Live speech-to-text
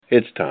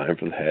It's time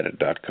for the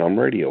Hadit.com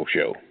radio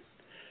show.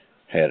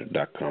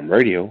 Hadit.com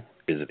radio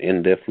is an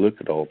in-depth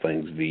look at all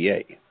things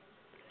VA.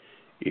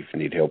 If you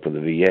need help with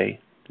the VA,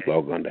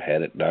 log on to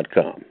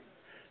Hadit.com.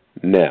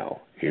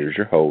 Now, here's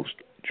your host,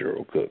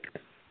 Gerald Cook.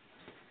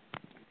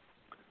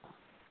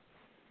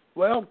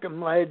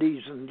 Welcome,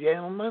 ladies and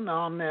gentlemen,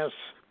 on this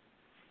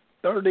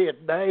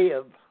 30th day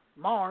of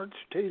March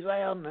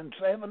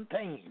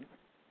 2017.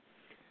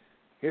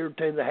 Here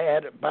to the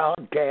Hadit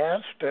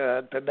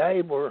podcast.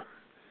 Today we're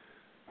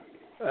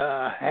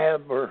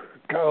have our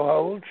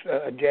co-host,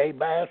 Jay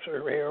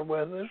Bassler, here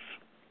with us.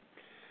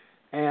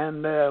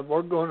 And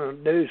we're going to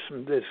do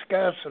some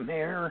discussing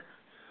here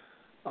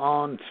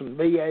on some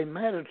VA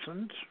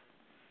medicines.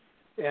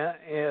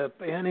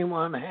 If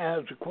anyone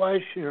has a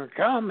question or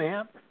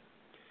comment,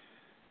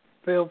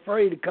 feel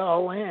free to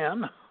call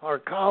in. Our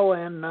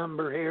call-in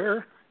number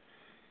here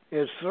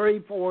is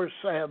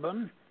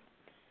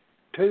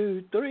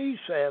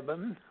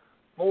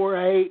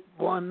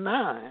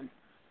 347-237-4819.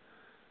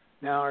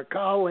 Now, our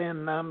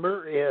call-in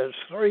number is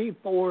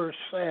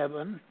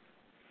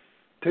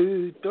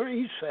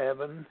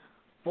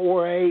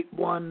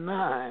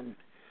 347-237-4819.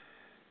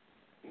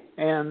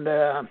 And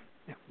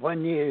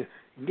when you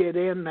get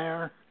in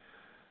there,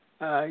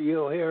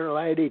 you'll hear a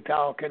lady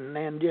talking, and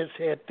then just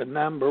hit the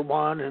number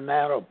 1, and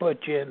that'll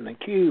put you in the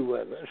queue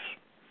with us.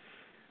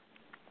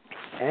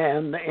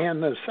 And in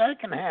the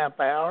second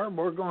half hour,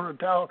 we're going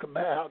to talk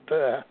about,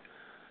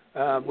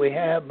 we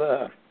have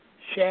a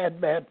SHAD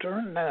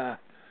veteran,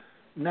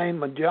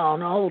 name of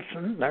John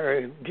Olson.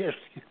 They just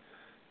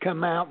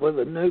come out with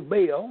a new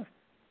bill.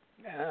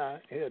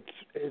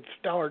 It's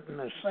starting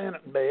the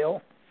Senate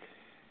bill.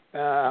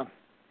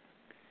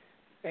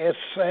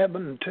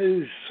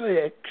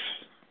 S726.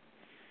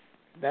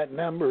 That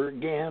number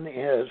again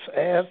is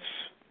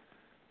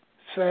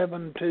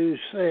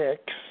S726,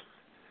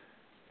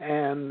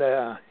 and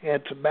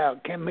it's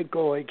about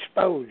chemical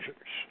exposures.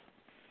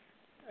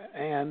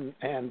 And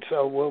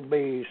so we'll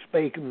be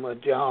speaking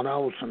with John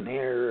Olson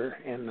here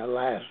in the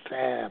last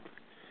half.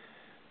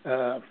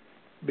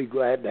 Be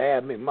glad to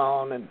have him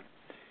on and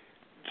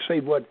see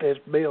what this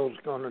bill's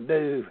going to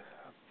do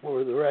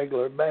for the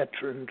regular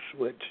veterans,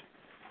 which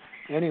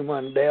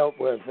anyone dealt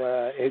with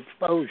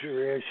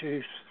exposure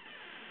issues,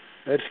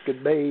 this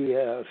could be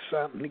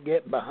something to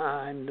get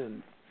behind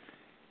and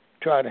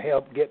try to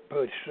help get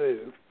pushed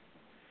through.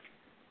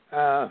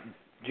 John,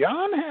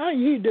 how are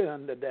you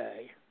doing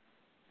today?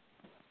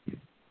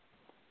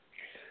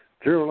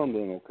 Gerald, I'm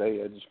doing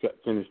okay. I just got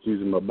finished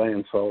using my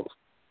band salts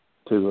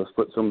to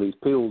split some of these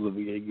pills the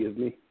VA gives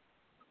me.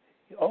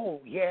 Oh,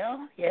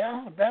 yeah,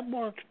 that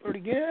works pretty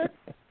good.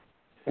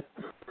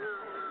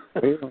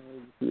 Well,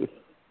 they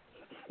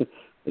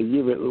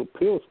give it a little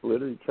pill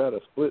splitter. You try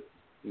to split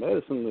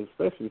medicine,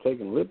 especially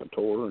taking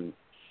Lipitor, and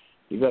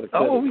you got to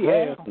cut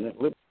it fast. And that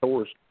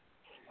Lipitor,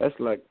 that's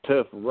like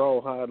tough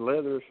rawhide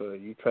leather. So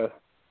you try.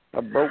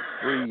 I broke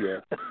three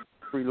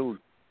little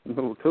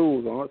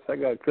tools on it, so I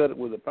got to cut it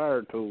with a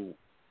power tool.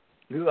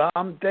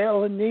 I'm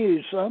telling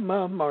you, some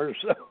of them are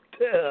so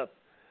tough.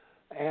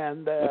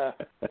 And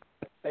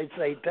they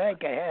say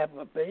take a half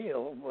a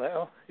pill.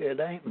 Well, it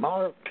ain't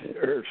marked,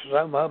 or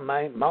some of them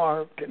ain't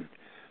marked, and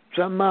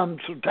some of them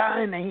so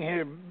tiny,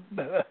 here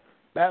about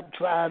the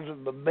size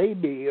of a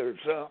baby or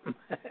something.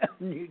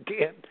 You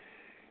can't.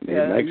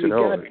 It makes it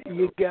hard.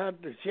 You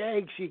got the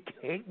shakes, you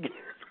can't get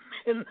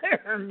in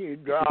there, and you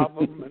drop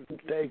them, and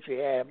it takes you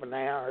half an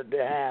hour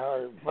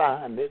to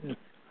find it.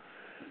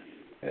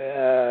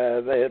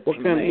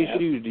 What kind of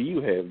issues do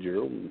you have,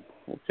 Gerald?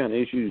 What kind of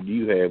issues do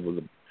you have with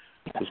the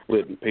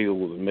splitting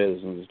pills and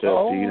medicines and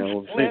stuff? Do you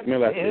know? It seems to me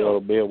like you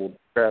ought to be able to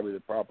carry the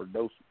proper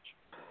dosage.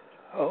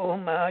 Oh,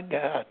 my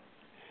God.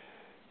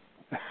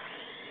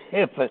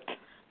 If it's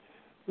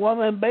one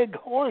of them big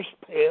horse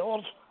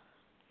pills,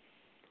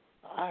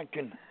 I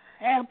can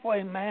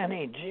halfway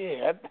manage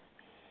it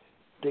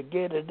to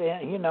get it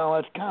in. You know,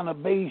 it's kind of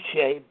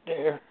V-shaped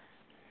there.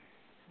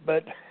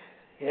 But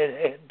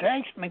it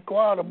takes me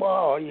quite a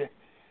while.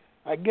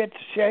 I get to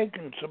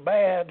shaking so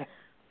bad,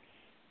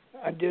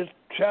 I just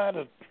try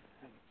to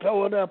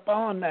throw it up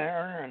on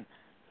there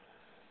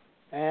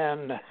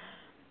and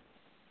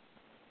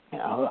you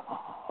know,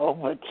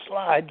 hope it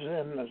slides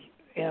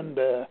in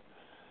the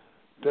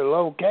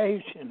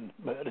location.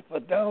 But if I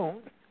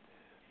don't,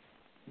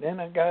 then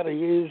I got to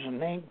use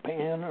an ink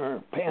pen or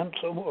a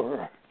pencil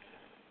or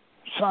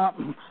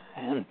something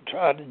and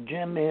try to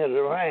jimmy it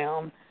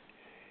around.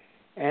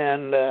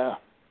 And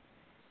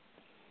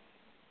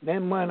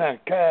then when I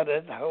cut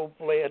it,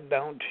 hopefully it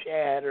don't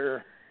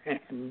shatter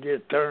and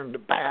just turn to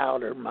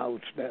powder,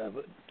 most of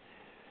it.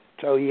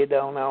 So you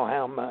don't know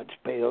how much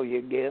pill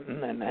you're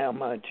getting and how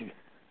much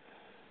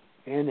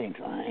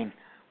anything.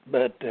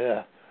 But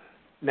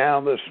now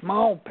the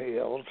small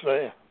pills,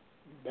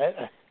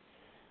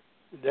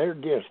 they're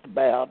just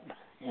about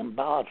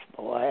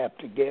impossible. I have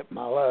to get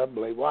my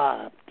lovely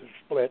wife to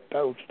split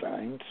those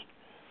things.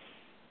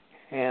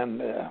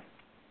 And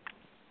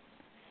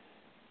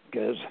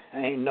because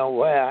ain't no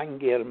way I can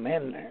get them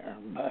in there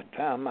by the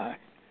time I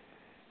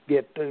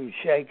get through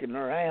shaking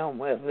around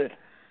with it.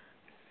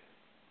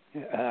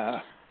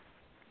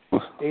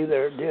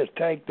 Either just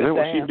take the damn thing. Is that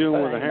what she's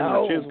doing with a hammer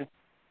and chisel?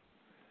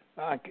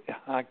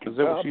 I can Is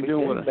that what she's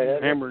doing with a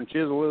hammer and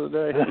chisel the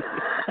other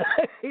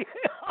day?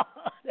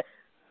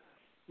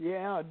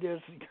 Yeah,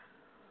 just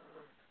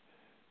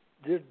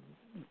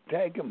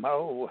take them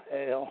whole,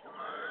 hell.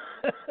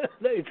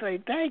 They say,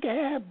 take a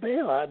half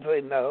bill. I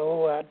say,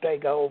 no, I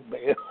take a whole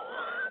bill.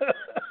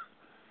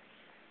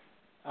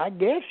 I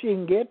guess you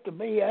can get the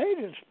VA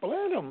to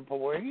split them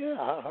for you.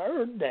 I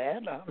heard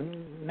that. I've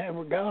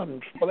never gone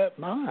and split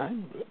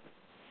mine. But.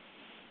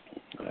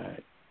 All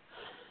right.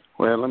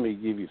 Well, let me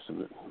give you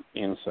some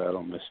insight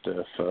on this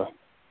stuff.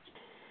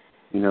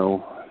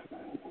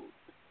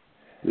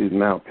 These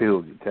amount of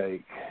pills you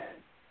take,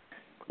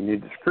 you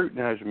need to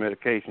scrutinize your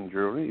medication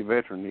drill. Any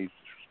veteran needs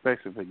to,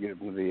 especially if they get it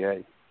from the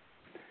VA,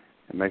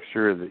 and make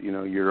sure that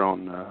you're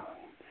on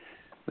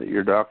that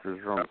your doctors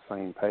are on the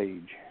same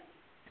page.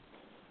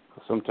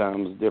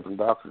 Sometimes different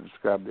doctors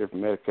describe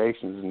different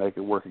medications, and they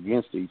could work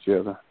against each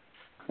other.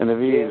 And the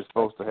VA is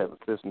supposed to have a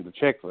system to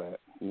check that.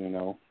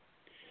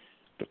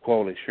 The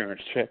quality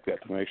assurance check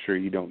that to make sure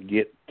you don't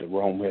get the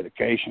wrong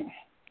medication.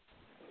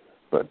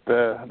 But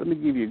let me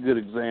give you a good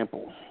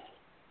example.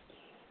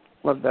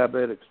 A lot of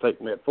diabetics take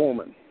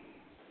metformin,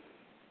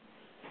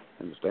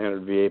 and the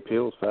standard VA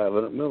pill is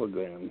 500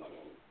 milligrams.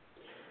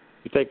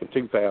 You're taking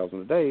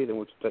 2,000 a day, then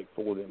what you take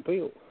 4 of them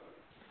pills?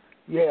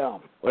 Yeah.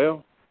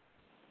 Well,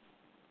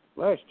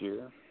 last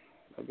year,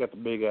 I got the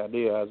big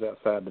idea. I was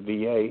outside the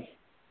VA.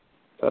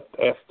 So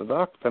I asked the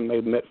doctor if I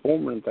made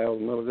metformin in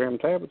 1,000 milligram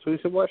tablets. So he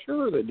said, well,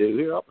 sure they do.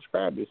 Here, I'll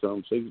prescribe you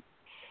some. So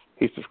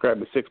he prescribed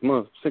me 6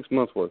 months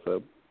worth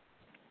of them.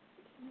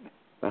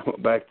 I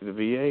went back to the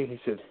VA. He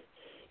said,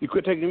 you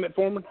quit taking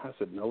metformin? I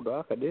said, no,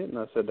 Doc, I didn't.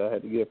 I said, I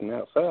had to get it from the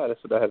outside. I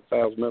said, I had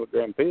 1,000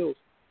 milligram pills.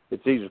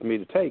 It's easier for me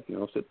to take.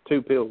 I said,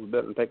 2 pills is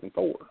better than taking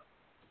 4.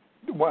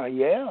 Well,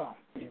 yeah.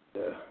 And,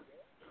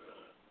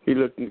 he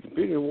looked in the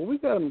computer. Well, we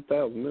got them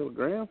 1,000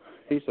 milligram.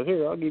 He said,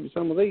 here, I'll give you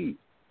some of these.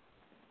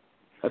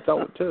 That's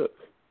all it took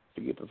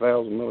to get the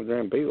 1,000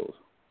 milligram pills.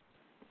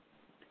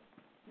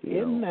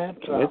 Isn't that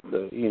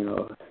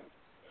something?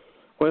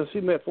 Well, see,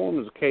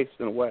 metformin is a case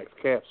in a wax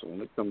capsule,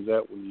 and it comes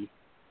out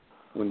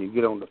when you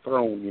get on the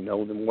throne.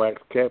 Them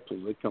wax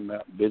capsules, they come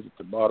out and visit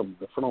the bottom of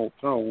the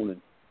throne,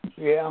 and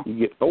you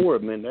get 4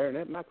 of them in there, and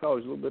that might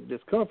cause you a little bit of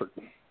discomfort.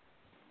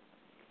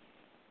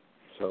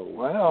 So,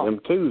 them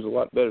 2 is a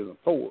lot better than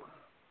 4.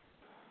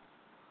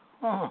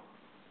 Huh.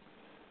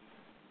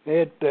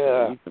 That's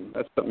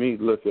something you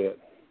can look at.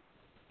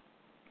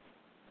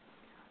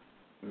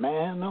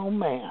 Man, oh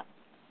man.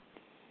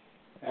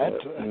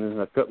 That's and then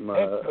I cut my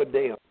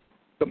deal.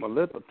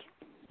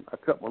 I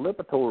cut my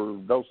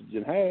Lipitor dosage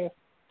in half.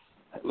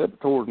 That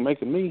Lipitor was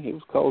making me. It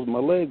was causing my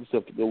legs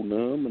stuff to go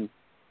numb, and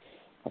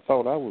I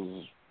thought I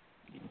was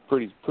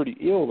pretty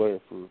ill there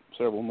for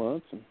several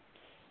months. And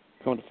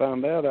come to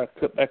find out, I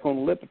cut back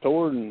on the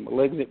Lipitor, and my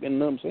legs ain't been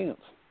numb since.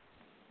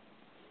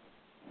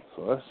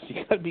 So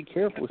you got to be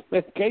careful.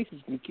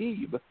 Medications can kill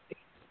you, but.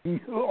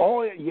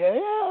 Oh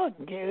yeah,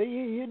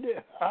 you do.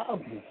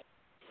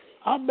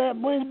 I bet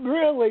we'd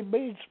really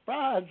be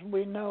surprised.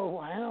 We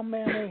know how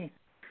many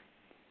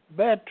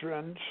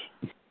veterans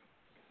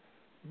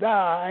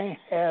die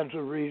as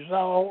a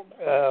result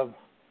of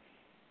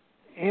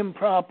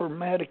improper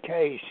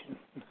medication.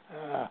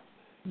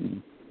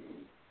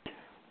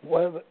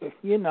 Well,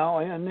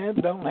 and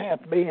it don't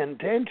have to be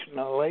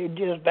intentionally,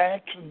 just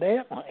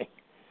accidentally.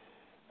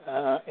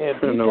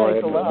 If you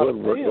take a lot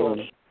of pills.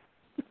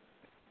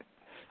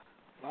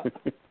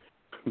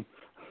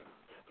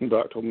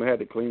 Doc told me I had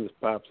to clean his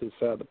pipes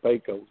inside the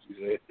Pecos, he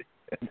said.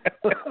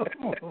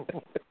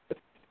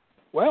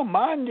 Well,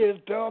 mine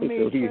just told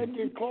me, he said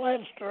your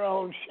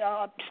cholesterol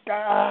shot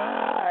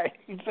sky.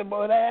 He said,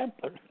 what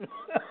happened?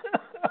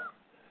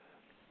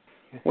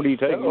 What are you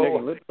taking? You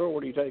taking Lipitor?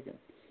 What are you taking?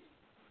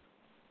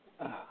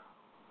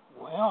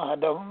 Well, I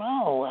don't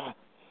know. I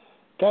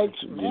take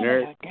some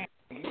generic. I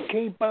can't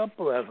keep up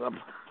with them.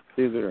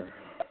 Either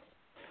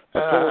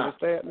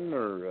atorvastatin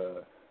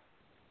or...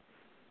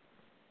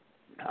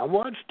 I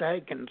was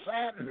taking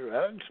statin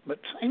drugs, but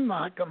seemed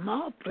like I'm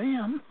off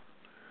them.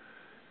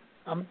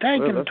 I'm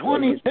taking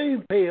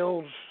 22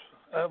 pills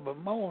of a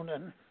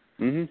morning.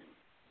 Mm-hmm.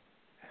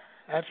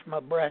 That's my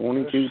breakfast.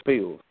 22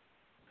 pills.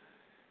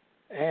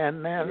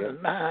 And then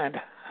at night,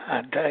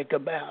 I take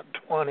about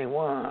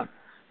 21.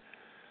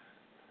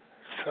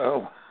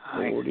 So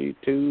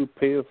 42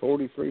 pills,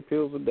 43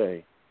 pills a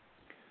day.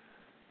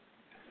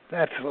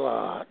 That's a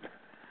lot.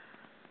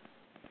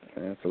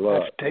 That's a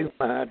lot. That's too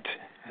much.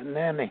 And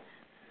then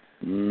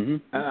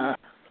well,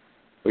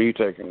 you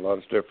taking a lot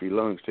of stuff for your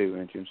lungs too,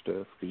 ain't you, and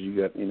stuff? Because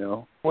you got,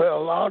 Well,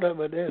 a lot of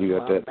it is you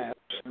got that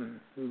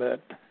medicine,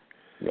 but...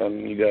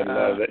 you got a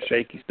lot of that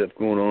shaky stuff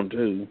going on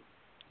too.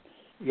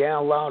 Yeah,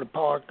 a lot of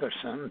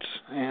Parkinson's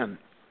and...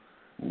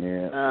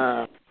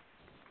 Yeah.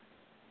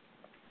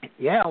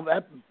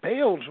 That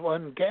pills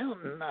wasn't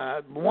counting.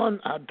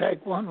 I'd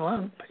take one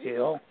lung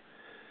pill,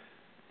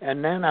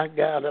 And then I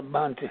got a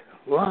bunch of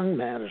lung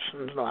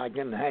medicines like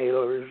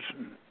inhalers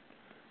and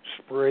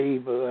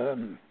Spiriva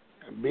and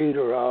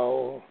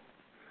albuterol,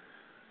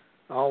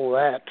 all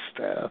that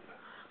stuff.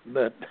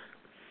 But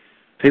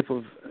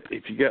people,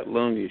 if you got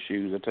lung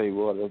issues, I tell you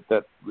what,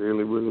 that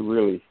really, really,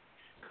 really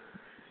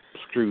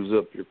screws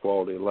up your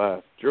quality of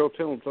life. Gerald,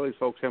 tell these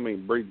folks how many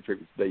breathing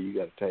treatments a day you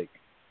got to take.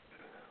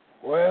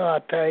 Well, I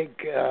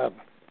take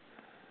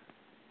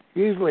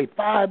usually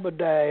 5 a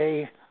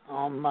day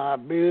on my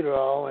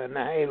albuterol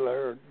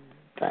inhaler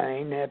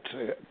thing. It's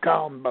a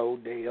combo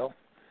deal.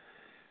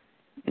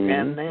 Mm-hmm.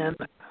 And then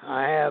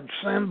I have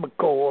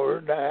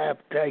Symbicort. I have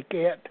to take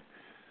it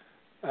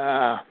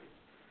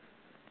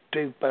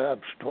 2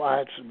 puffs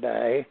twice a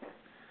day.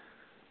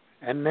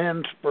 And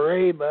then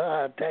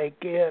Spiriva, I take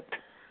it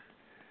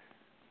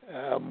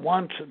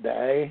once a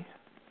day.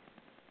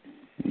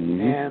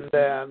 Mm-hmm. And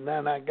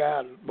then I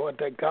got what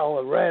they call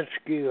a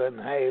rescue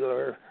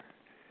inhaler,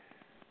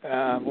 which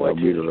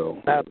albuterol.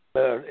 is not,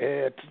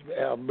 it's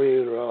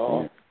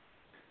albuterol. Yeah.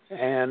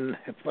 And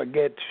if I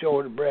get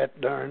short of breath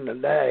during the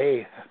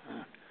day,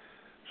 I'm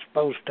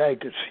supposed to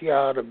take a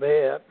shot of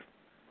it.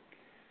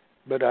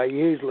 But I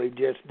usually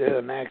just do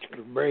an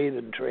extra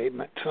breathing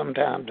treatment.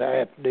 Sometimes I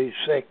have to do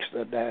 6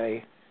 a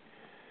day.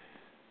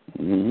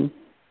 Mm-hmm.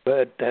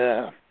 But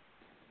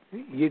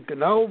you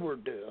can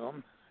overdo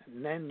them,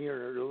 and then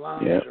your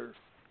lungs are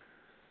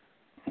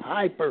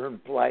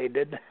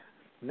hyperinflated,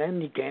 and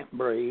then you can't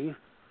breathe.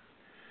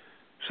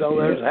 So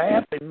there's a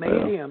happy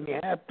medium you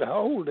have to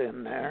hold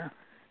in there.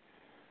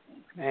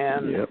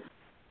 And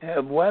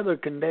weather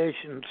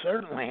conditions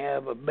certainly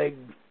have a big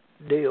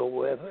deal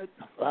with it.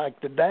 Like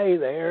today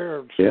there,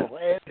 it's so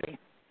heavy.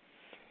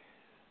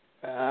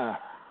 I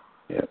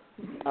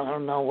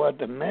don't know what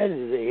the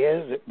humidity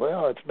is.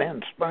 Well, it's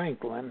been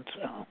sprinkling,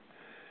 so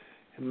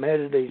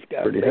humidity's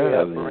got to be up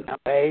around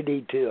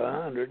 80 to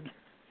 100.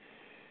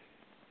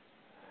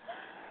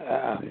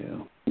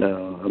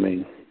 No, I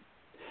mean,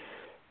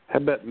 how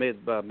about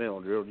meds by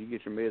mail, Drill? Do you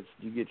get your meds?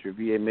 Do you get your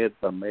VA meds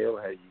by mail?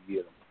 Or how do you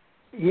get them?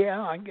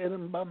 Yeah, I get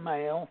them by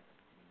mail,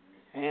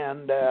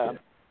 and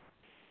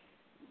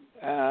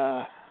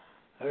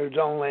there's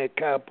only a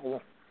couple.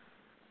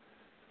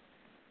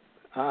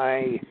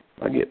 I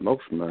get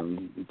most of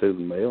mine through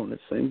the mail, and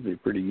it seems to be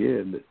pretty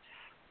good. But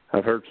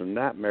I've heard some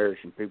nightmares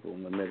from people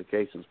on the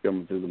medications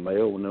coming through the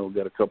mail when they've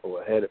got a couple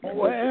ahead of me.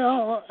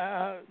 Well,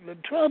 the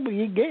trouble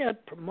you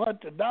get from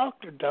what the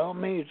doctor told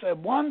me is that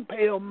one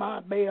pill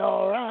might be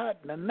all right,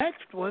 and the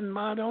next one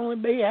might only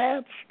be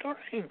half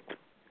strength.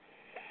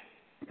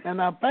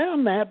 And I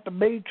found that to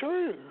be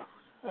true.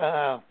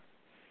 If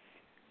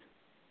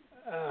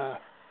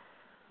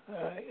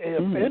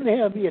any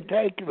of you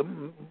take the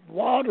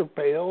water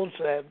pills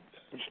that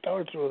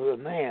starts with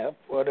an F,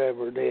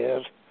 whatever it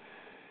is,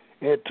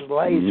 it's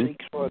Lasix,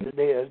 what it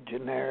is,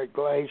 generic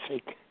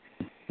Lasix.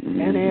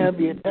 Any of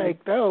you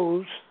take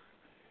those,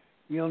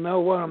 you'll know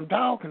what I'm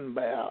talking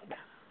about.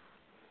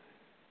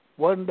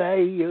 One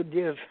day you'll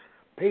just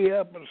pee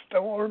up a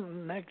storm,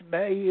 and the next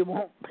day you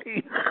won't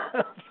pee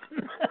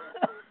nothing.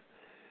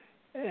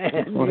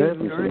 What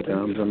happens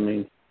sometimes, I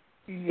mean.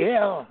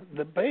 Yeah,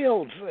 the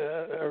pills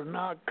are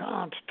not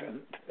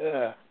constant.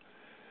 The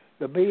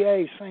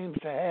VA seems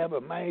to have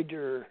a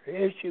major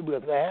issue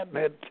with that,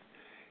 and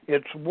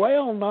it's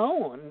well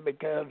known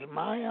because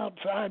my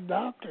outside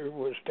doctor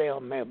was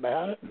telling me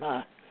about it, and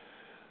I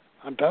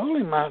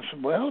told him, I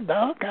said, well,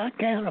 Doc, I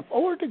can't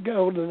afford to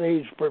go to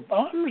these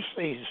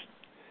pharmacies.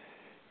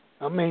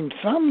 I mean,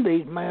 some of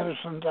these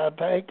medicines I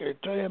take are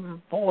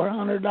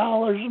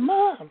 $300-400 a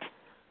month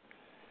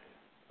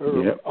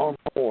or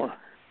more.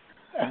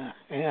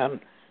 And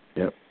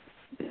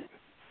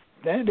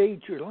that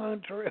eats your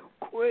lunch real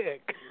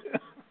quick.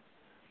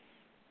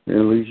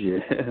 It'll lose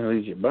your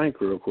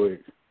bank real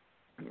quick.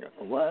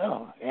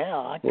 Well, yeah,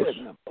 I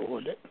couldn't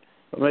afford it.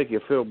 It'll make you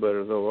feel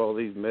better, though. All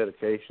these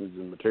medications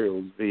and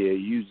materials VA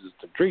uses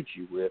to treat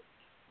you with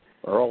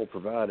are all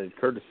provided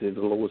courtesy of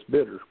the lowest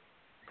bidder.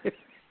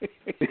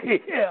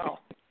 Yeah,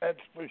 that's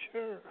for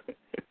sure.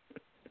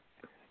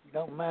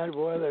 Don't matter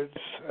whether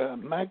it's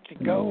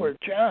Mexico or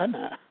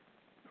China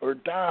or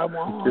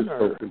Taiwan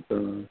or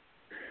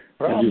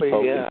probably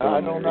I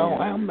don't know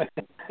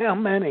how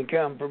many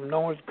come from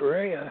North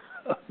Korea,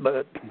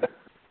 but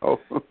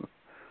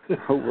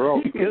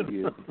overall pretty good,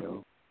 you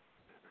know.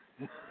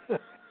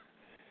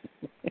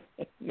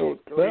 North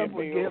Korea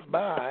we get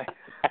by.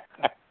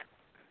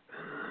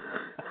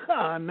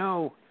 I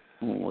know.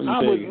 I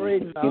was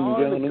reading an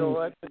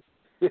article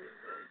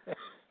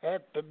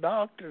at the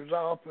doctor's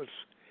office.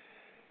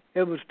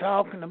 It was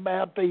talking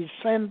about these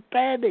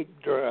synthetic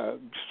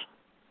drugs.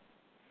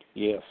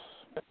 Yes.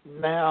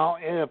 Now,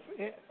 if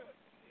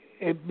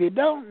you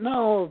don't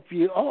know if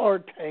you are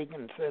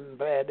taking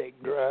synthetic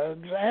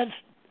drugs,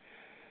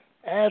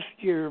 ask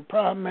your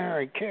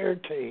primary care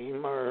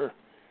team, or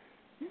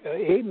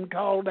even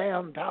call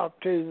down and talk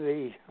to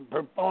the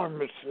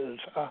performances.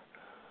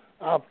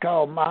 I've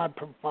called my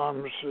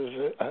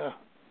performances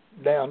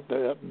down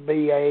to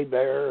VA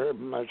there in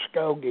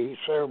Muskogee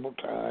several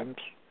times,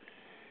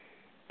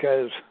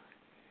 because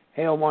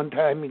hell, one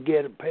time you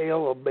get a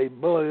pill, it'll be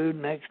blue,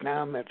 next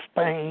time it's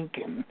pink,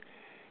 and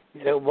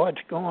you know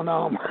what's going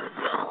on with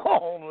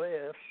all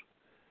this.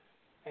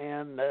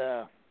 And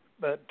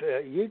but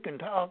you can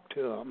talk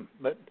to them,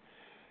 but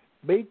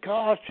be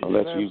cautious of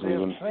this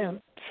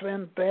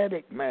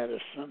synthetic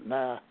medicine.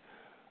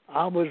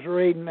 I was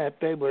reading that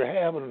they were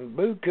having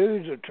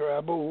bukus of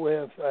trouble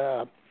with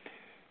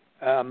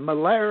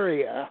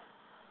malaria,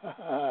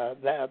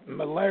 that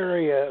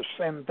malaria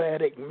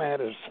synthetic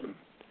medicine.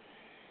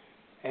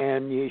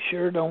 And you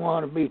sure don't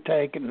want to be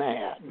taking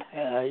that.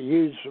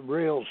 Use the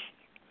real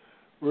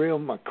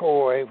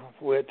McCoy,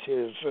 which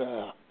is,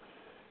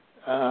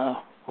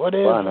 what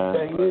is it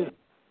they use?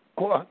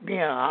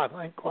 Yeah, I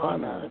think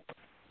quinine.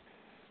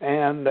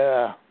 And,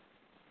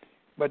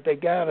 but they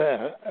got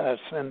a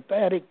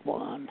synthetic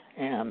one,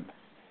 and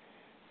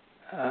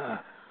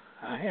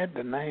I had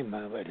the name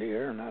of it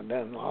here, and I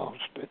done lost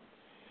it.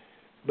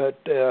 But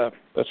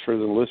that's for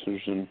the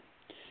listeners in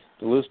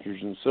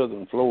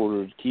southern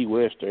Florida, Key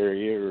West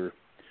area, or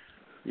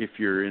if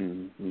you're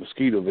in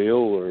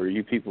Mosquitoville, or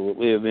you people that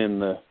live in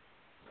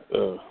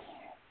the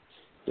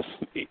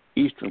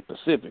eastern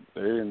Pacific,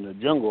 there in the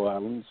Jungle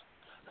Islands.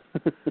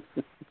 The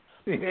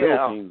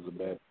Philippines is a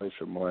bad place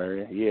for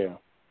malaria. Yeah.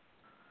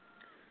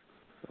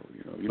 So,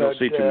 you don't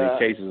see too many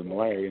cases of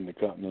malaria in the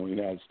continental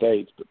United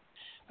States, but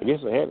I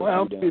guess they have it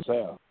down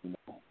south.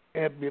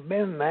 If you've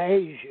been in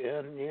Asia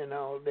and,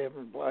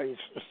 different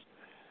places,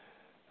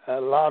 a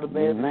lot of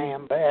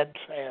Vietnam vets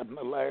have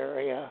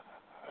malaria,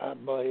 I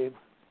believe.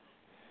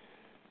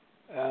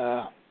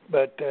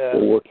 But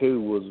World War II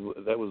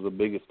was the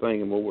biggest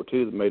thing in World War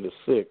II that made us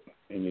sick,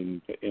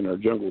 and in our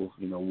jungle,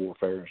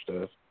 warfare and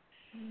stuff.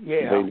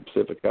 Yeah. In the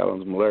Pacific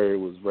Islands, malaria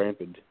was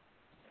rampant.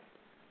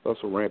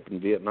 Also rampant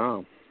in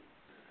Vietnam.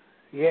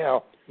 Yeah.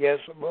 Yes,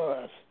 it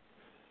was.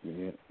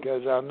 Yeah.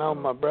 Because I know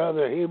my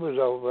brother, he was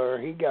over there.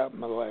 He got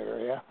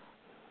malaria,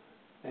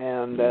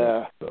 and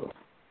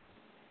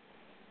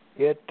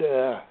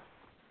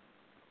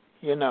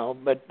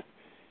but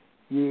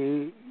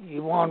you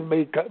want to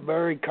be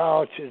very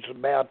cautious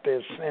about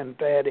this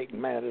synthetic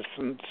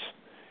medicines.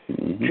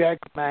 Mm-hmm. Check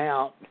them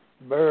out.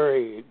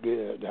 Very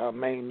good. I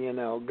mean,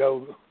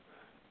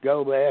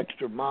 go the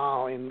extra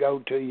mile and go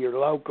to your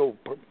local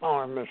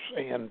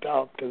pharmacy and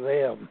talk to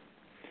them.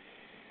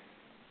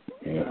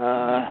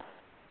 Yeah.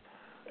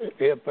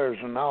 If there's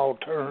an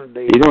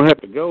alternative. You don't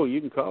have to go.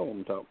 You can call them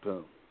and talk to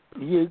them.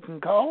 You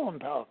can call and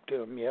talk to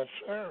them, yes,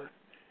 sir.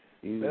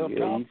 You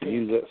can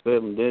use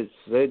that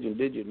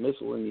 7-digit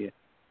missile in your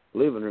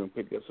living room,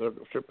 pick up,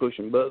 start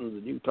pushing buttons,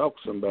 and you can talk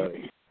to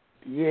somebody.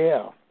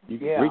 Yeah. You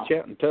can reach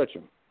out and touch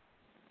them.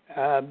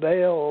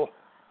 They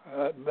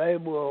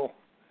will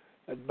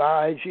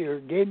advise you or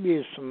give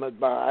you some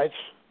advice,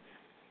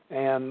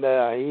 and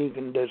you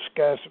can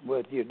discuss it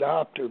with your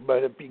doctor.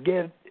 But if you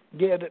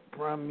get it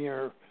from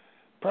your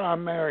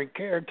primary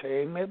care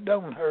team, it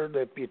don't hurt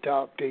if you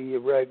talk to your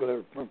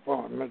regular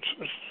pharmacist.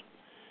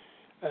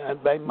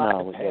 They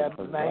might have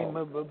the name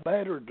of a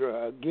better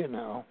drug,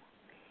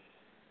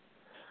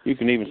 You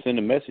can even send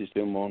a message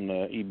to them on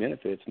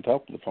e-benefits and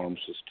talk to the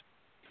pharmacist.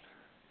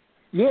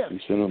 Yes. You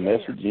send them a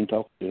message, you can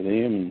talk to them,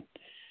 and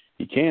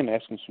you can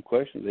ask them some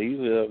questions.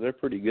 They're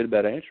pretty good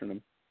about answering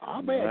them.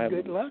 I've had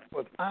good luck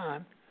with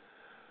mine.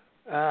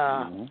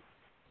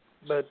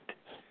 But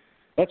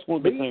that's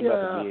one big thing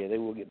about the VA. They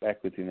will get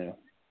back with you now.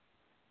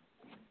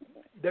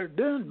 They're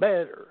doing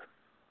better,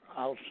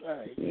 I'll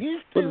say.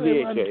 Used to the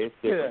VHA, it's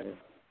different.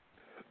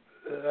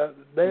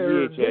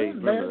 They're VHA, doing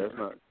remember, better. That's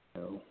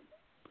not,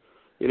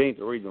 it ain't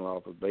the regional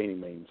office by any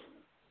means.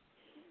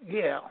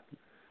 Yeah.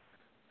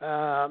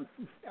 I've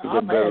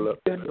had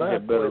good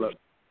luck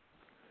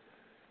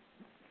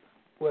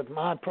with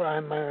my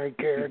primary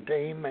care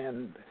team,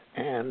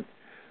 and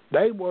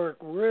they work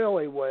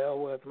really well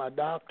with my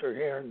doctor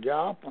here in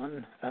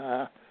Joplin.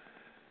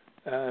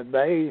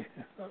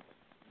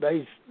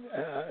 They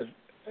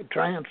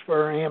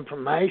transfer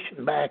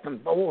information back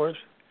and forth.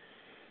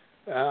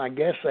 I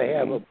guess they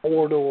have a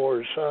portal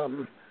or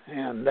something,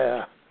 and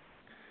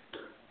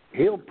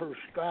he'll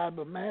prescribe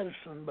a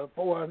medicine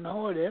before I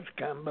know it. It's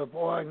come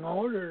before I can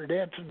order it.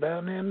 It's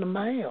done in the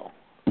mail.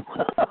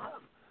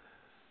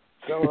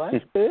 So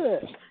that's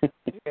good.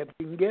 If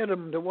you can get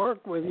them to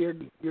work with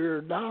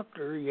your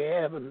doctor you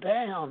have in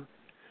town,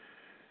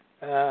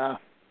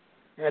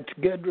 that's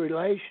a good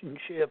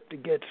relationship to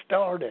get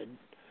started.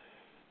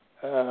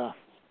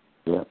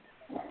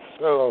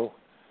 So,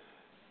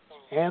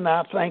 and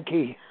I think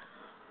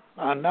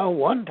I know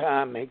one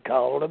time he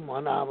called him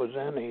when I was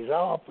in his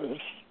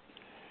office.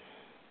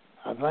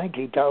 I think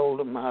he told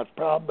him I was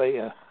probably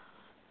a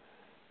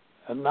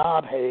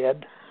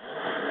knothead.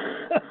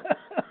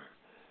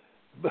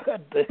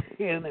 But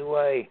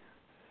anyway,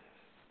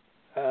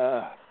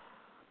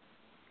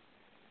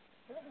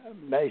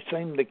 they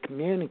seem to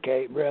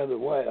communicate rather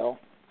well,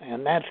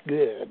 and that's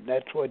good.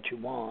 That's what you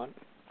want.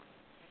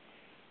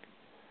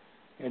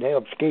 It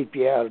helps keep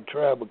you out of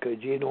trouble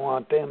because you don't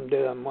want them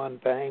doing one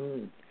thing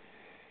and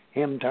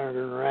him turning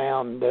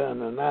around and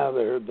doing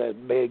another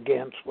that'd be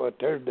against what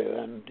they're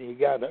doing. You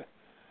got to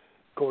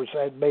Of course,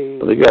 that'd be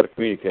they got to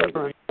communicate.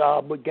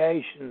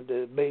 Obligation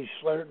to be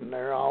certain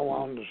they're all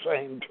on the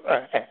same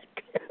track.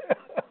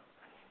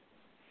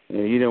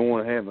 Yeah, you don't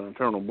want to have an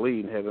internal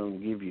bleed and have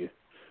them give you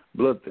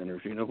blood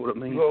thinners. You know what I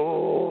mean? Oh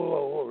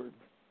Lord,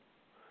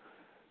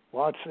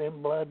 what's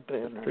them blood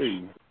thinners?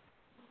 True.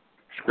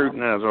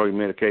 Scrutinize all your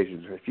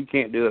medications. If you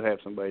can't do it, have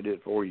somebody do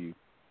it for you.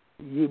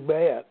 You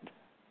bet.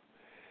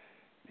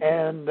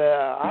 And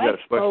I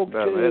spoke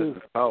to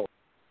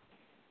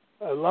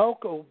a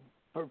local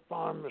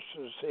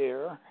pharmacist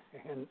here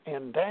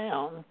in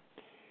town,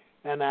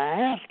 and I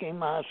asked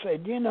him, I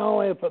said, you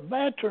know, if a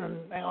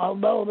veteran,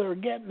 although they're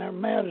getting their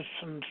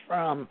medicines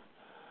from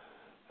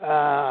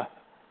the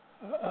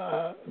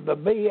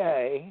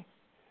VA,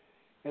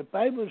 if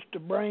they was to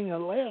bring a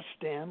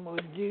list in,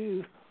 would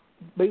you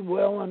be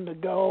willing to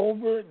go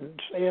over it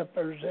and see if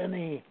there's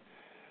any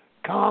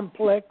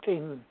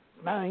conflicting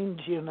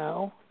names, you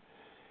know?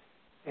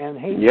 And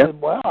he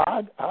said, well,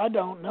 I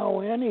don't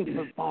know any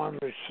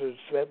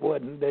pharmacists that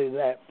wouldn't do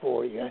that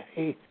for you.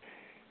 He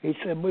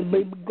said, we'd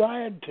be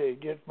glad to.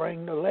 Just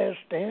bring the list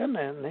in,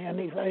 and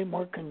anything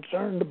we're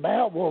concerned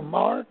about, we'll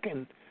mark,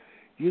 and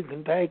you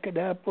can take it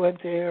up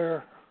with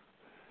your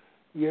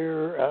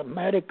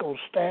medical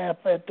staff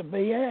at the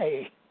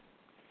VA,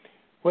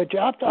 which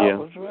I thought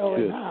was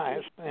really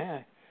nice.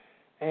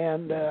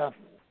 And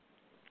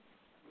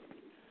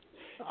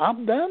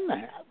I've done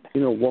that.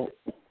 You know,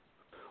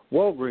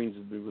 Walgreens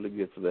would be really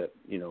good for that,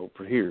 you know,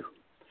 for here.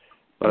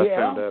 But I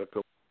found out a couple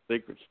of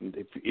secrets. And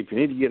if you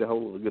need to get a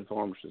hold of a good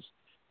pharmacist,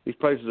 these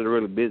places are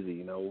really busy,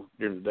 you know,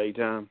 during the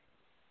daytime.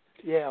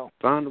 Yeah.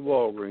 Find a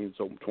Walgreens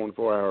open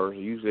 24 hours.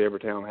 Usually every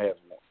town has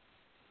one.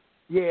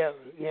 Yeah,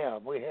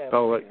 we have.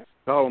 Call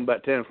them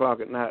about 10 o'clock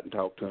at night and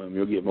talk to them.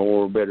 You'll get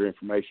better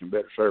information,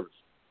 better service.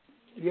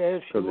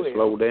 Yes, you will. Because they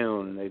slow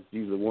down, and they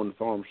usually one of the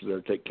pharmacists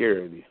there to take care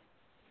of you.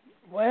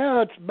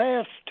 Well, it's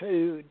best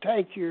to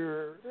take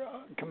your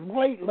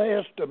complete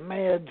list of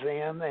meds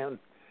in and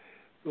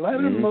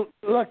let them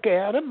look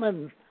at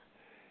them,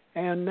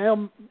 and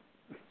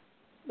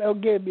they'll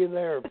give you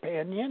their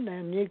opinion,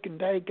 and you can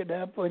take it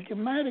up with your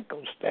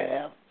medical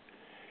staff.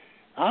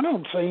 I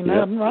don't see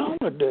nothing wrong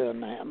with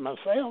doing that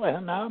myself,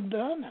 and I've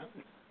done it.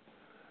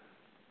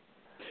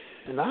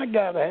 And I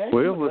got a heck of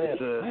a list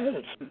of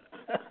medicine.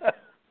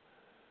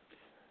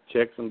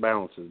 Checks and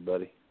balances,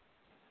 buddy.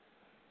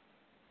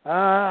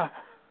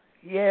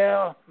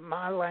 Yeah,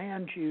 my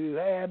land, you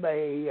have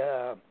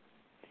an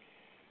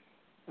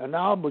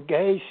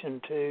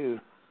obligation to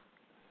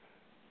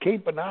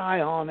keep an eye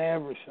on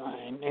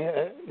everything.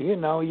 You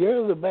know,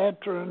 you're the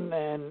veteran,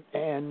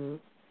 and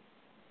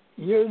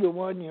you're the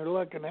one you're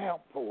looking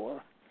out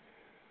for.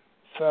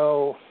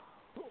 So,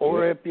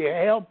 or if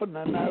you're helping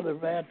another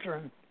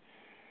veteran,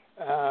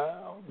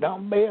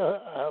 don't be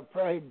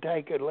afraid to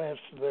take a list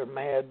of their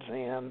meds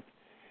in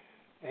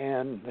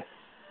and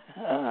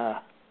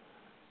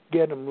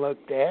get them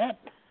looked at.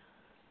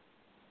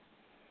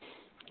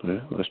 Yeah,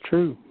 that's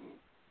true.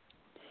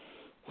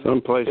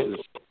 Some places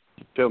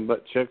tell them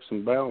about checks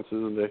and balances,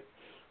 and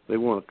they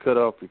want to cut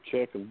off your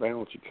check and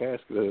balance your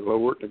casket. They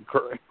lower it to the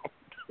ground.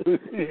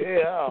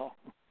 Yeah.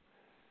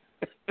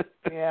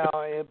 Yeah,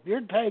 if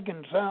you're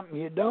taking something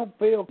you don't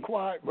feel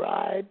quite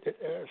right,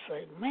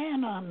 say,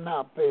 man, I'm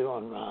not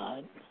feeling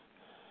right.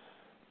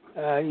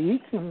 You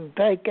can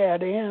take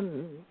that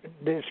in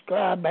and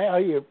describe how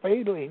you're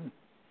feeling.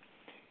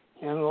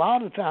 And a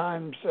lot of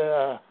times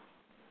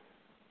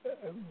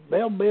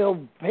they'll be able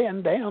to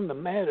pin down the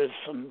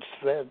medicines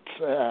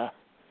that's,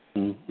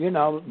 you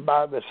know,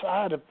 by the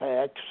side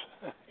effects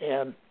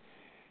and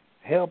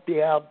help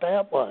you out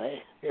that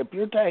way. If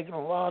you're taking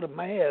a lot of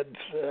meds,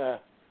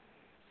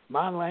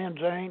 my lands,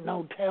 there ain't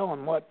no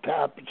telling what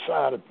type of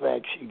side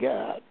effects you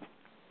got.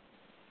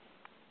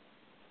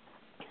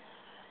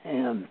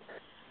 And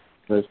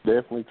that's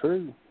definitely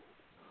true.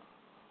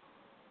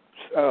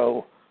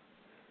 So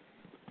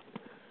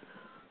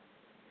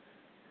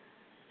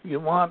you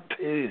want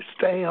to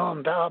stay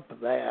on top of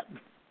that.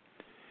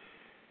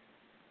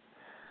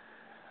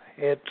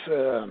 It's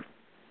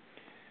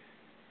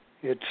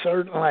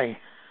certainly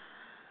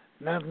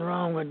nothing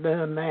wrong with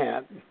doing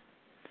that.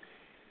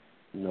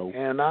 No.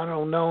 And I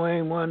don't know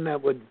anyone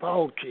that would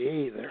fault you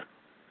either.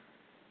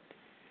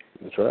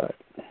 That's right.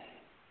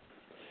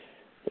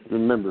 But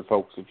remember,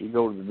 folks, if you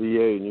go to the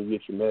VA and you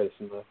get your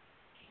medicine,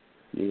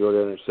 you go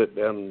down there and sit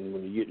down, and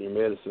when you get your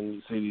medicine,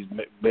 you see these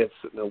vets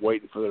sitting there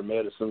waiting for their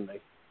medicine.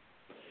 They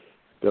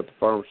got the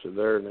pharmacy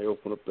there, and they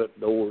open up that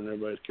door, and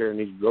everybody's carrying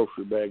these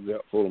grocery bags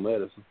out full of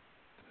medicine.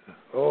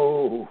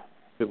 Oh.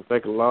 People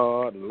take a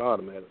lot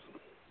of medicine.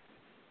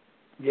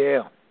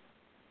 Yeah.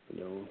 You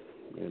know,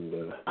 and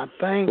I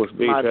think of course,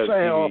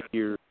 myself,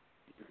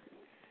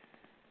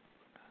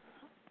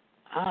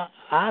 I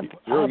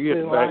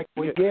feel like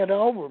we get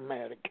over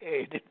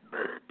medicated.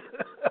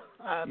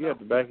 You have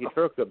to back your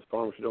truck up to the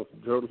pharmacy, don't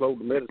you? Load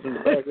the medicine in the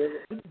back of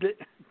it.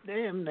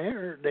 Damn,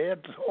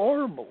 that's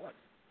horrible.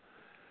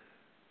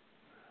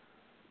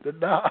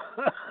 The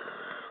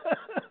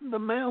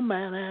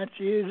mailman has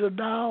to use a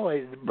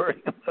dolly to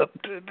bring them up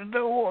to the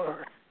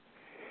door.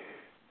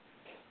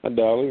 A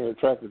dolly or a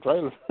tractor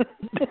trailer.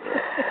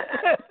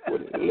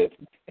 With it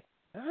lifted.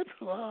 That's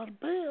a lot of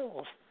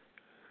pills.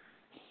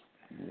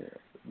 Yeah,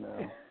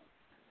 no.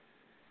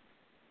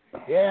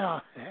 Yeah.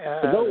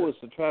 The goal is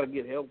to try to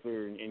get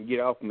healthier and get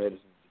off medicine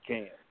if you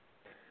can.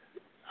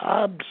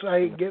 I'd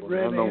say get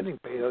rid of any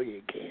pill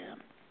you can.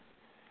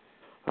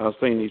 I've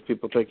seen these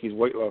people take these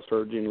weight loss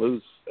surgery and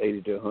lose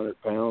 80 to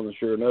 100 pounds, and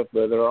sure enough,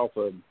 but they're off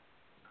of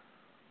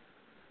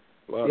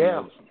a lot of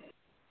medicine.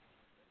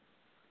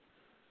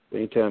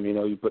 Anytime,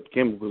 you put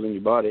chemicals in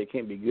your body, it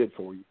can't be good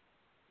for you.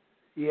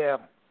 Yeah.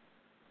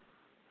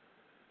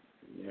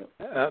 Yeah.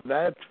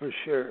 That's for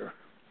sure.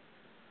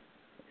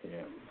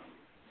 Yeah.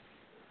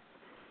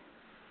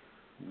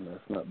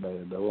 That's not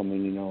bad, though. I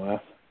mean, I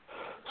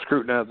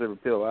scrutinize every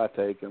pill I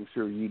take. I'm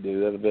sure you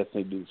do. That'll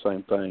definitely do the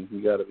same thing.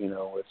 You got to,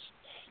 if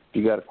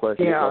you got a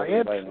question, ask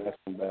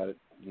them about it,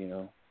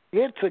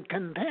 It's a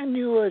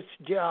continuous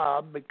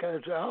job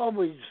because you're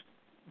always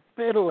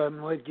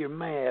fiddling with your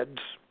meds.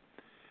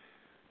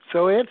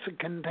 So it's a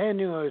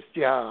continuous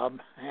job,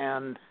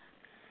 and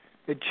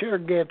it sure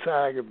gets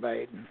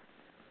aggravating.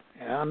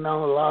 I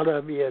know a lot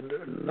of you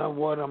know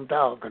what I'm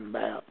talking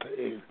about,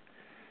 too.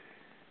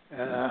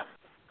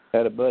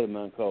 Had a buddy of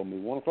mine call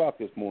me 1 o'clock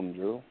this morning,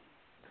 Gerald.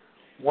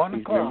 1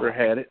 o'clock. Remember,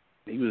 had it.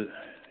 He was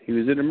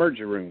in the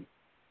emergency room.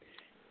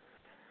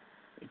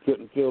 He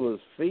couldn't feel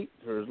his feet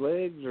or his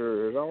legs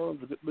or his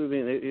arms. He couldn't move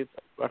in. It's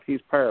like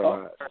he's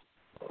paralyzed.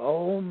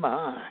 Oh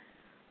my!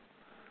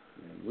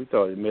 And we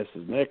thought he messed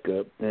his neck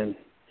up. Then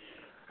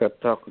got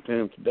talking to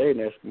him today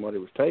and asked him what he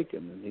was taking,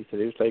 and he said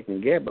he was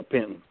taking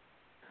gabapentin.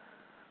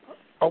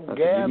 Oh, I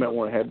said, you might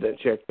want to have that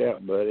checked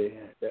out, buddy.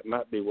 That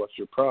might be what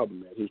your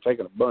problem is. He was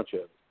taking a bunch of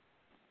it.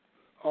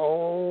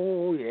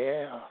 Oh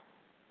yeah.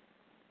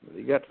 But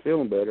he got to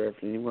feeling better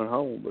after he went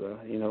home. But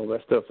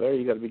that stuff there,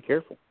 you got to be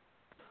careful.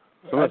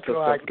 That's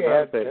like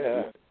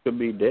that. Could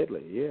be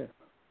deadly. Yeah.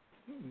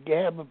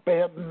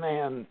 Gabapentin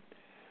and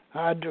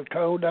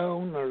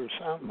hydrocodone or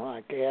something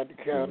like that.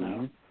 Kind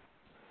of.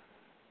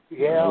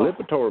 Yeah.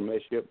 Lipitor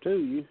mess you up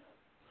too.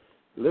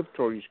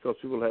 Lipitor used to cause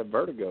people have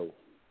vertigo.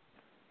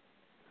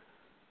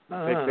 Take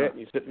that and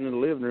you're sitting in the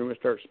living room and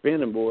start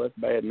spinning, boy. That's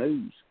bad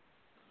news.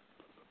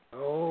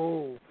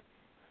 Oh.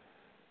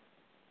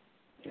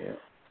 Yeah.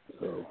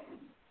 So.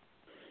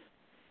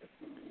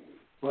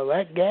 Well,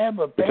 that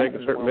gabapentin take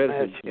a certain will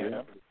medicine.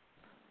 mess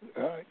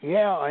you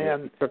up.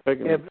 And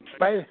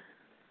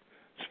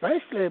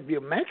especially if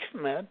you're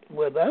mixing it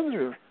with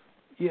other,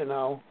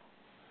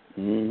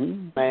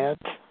 meds.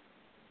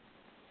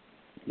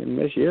 It'll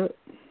mess you up.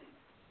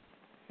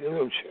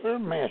 It'll sure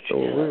mess you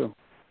up. Will.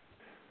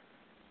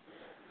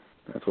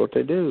 That's what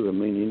they do. I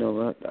mean,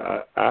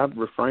 I've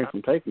refrained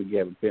from taking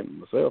gabapentin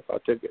myself. I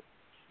took it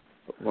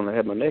when I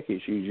had my neck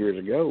issues years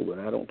ago, but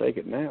I don't take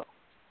it now.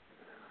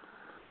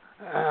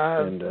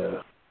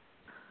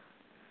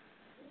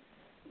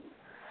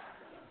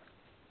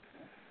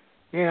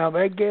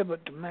 They give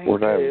it to me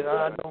too.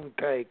 I don't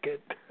take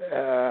it.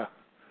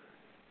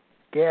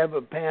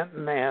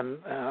 Gabapentin and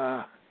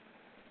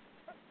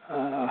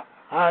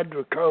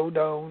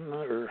hydrocodone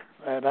or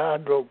that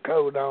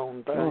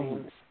hydrocodone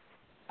thing.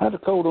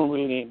 Hydrocodone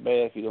really ain't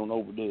bad if you don't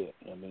overdo it.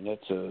 I mean,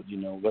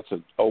 that's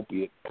an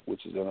opiate,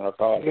 which is a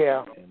narcotic.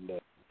 Yeah. And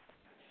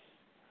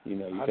you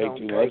take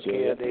too much of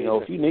it.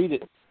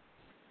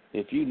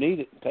 If you need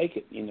it, take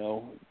it.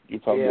 You're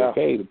probably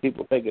okay. The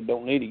people take it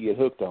don't need it, get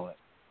hooked on it.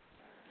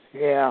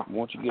 Yeah.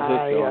 Once you get hooked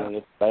on it,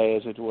 it's a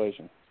bad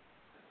situation.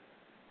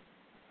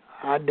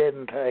 I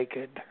didn't take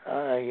it.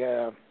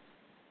 I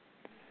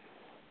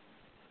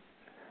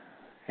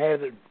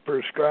had it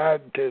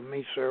prescribed to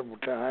me several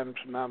times,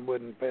 and I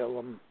wouldn't fill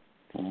them.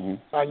 Mm-hmm.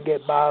 If I can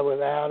get by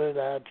without it,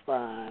 that's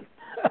fine.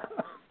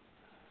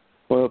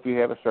 Well, if you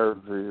have a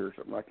surgery or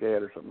something like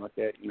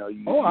that, you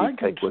I can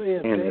take what see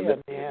it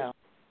then, yeah.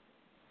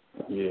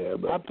 Yeah,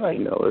 but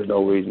there's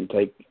no reason to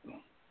take. I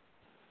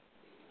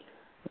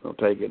don't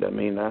take it. I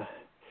mean, I've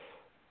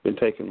been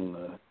taking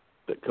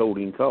the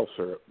codeine cough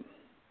syrup.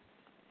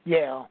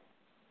 Yeah.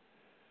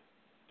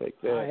 Take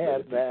that. I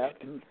have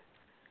that.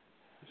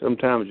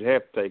 Sometimes you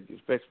have to take it,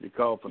 especially if you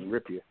cough and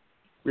rip your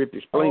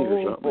spleen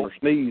or something, or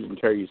sneeze and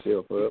tear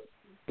yourself up.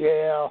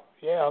 Yeah,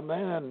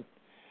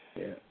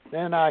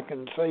 then I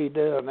can see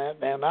doing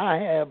that. And I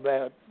have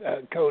that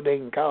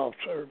codeine cough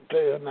syrup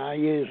too, and I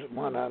use it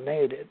when I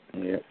need it.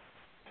 Yeah.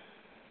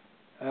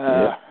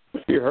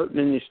 If you're hurting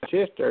in your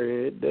chest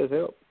area, it does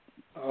help.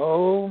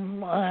 Oh,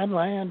 my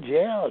land,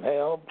 yeah, it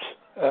helps.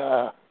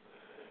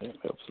 It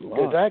helps a lot.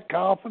 Because that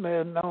coughing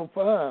is no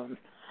fun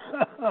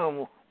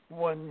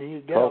when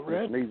you got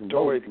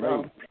respiratory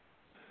problems.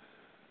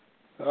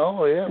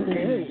 Oh, it'll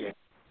kill you.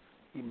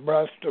 You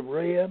burst a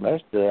rib.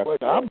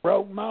 But I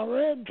broke my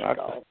ribs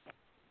off.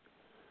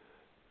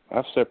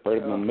 I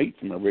separated my meat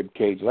from my rib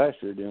cage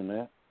last year doing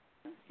that.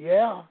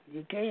 Yeah,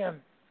 you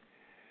can.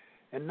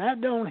 And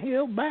that don't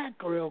heal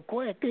back real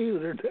quick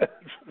either, does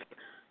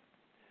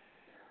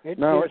it?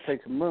 It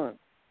takes a month.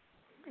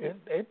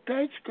 It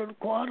takes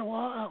quite a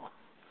while.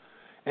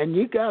 And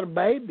you got to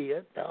baby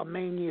it. I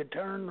mean, you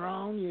turn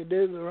wrong, you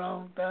do the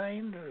wrong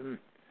thing, and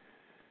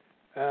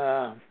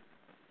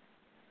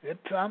it's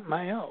something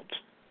else.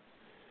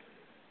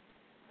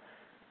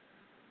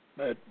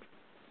 But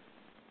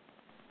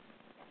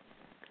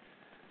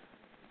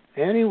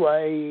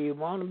anyway, you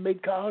want to be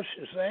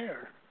cautious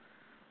there.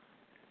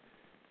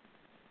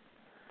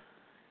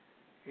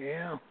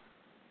 Yeah.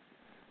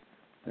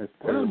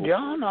 Well,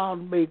 John ought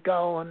to be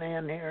calling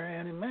in here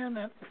any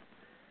minute.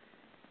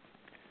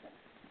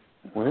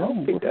 Well,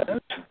 hope he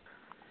does.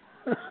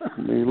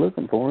 Be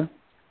looking for him.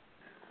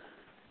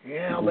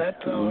 Yeah,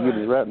 that's all right. You get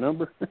his right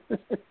number?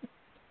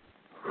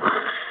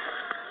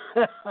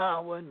 I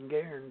wouldn't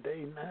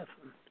guarantee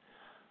nothing.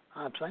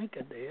 I think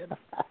I did.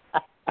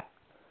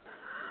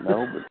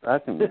 No,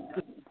 but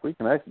we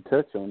can actually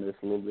touch on this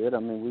a little bit. I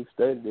mean, we've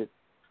studied it.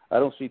 I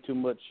don't see too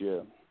much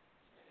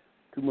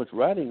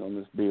writing on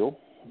this bill,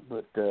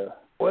 but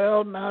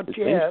well, not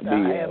yet. I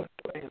haven't.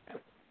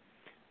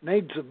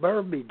 Needs a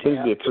verbiage. It seems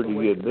to be a pretty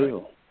good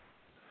bill.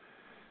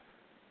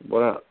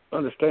 What I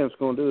understand it's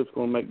going to do, it's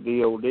going to make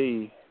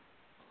DOD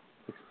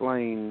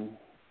explain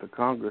to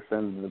Congress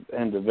and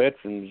the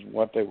veterans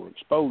what they were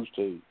exposed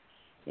to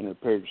in their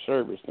period of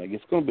service. Now,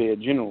 it's going to be a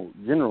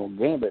general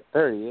gambit.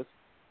 There he is.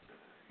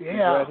 Yeah. He's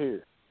right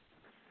here.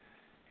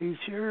 He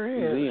sure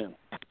is. He's in.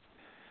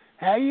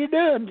 How you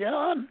doing,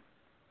 John?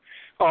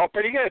 Oh,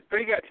 pretty good.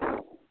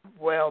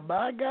 Well,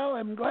 by God,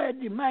 I'm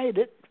glad you made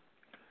it.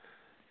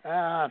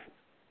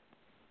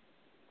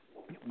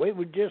 We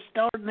were just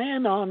starting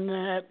in on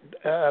that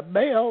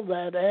bill,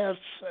 that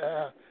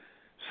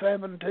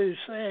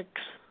S-726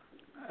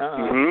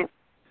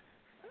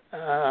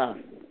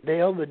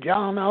 deal, the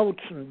John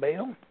Olson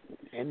bill,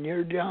 and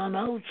you're John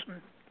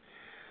Olson.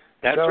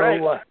 That's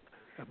right.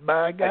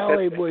 By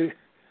golly,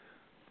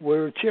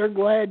 we're sure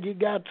glad you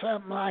got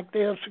something like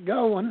this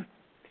going,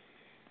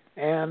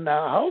 and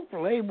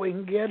hopefully we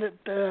can get it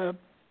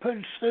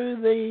pushed through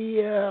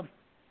the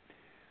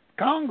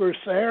Congress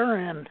there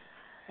and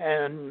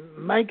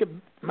make it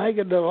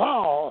a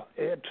law.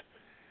 It's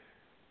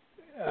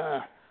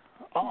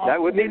that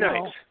would be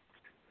nice.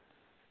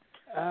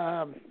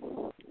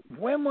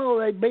 When will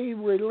they be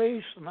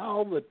releasing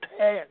all the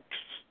text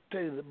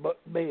to the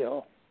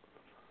bill?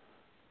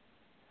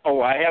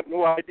 Oh, I have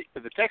no idea.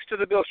 The text of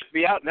the bill should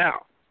be out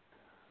now.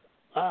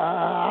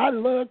 I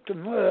looked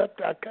and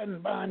looked. I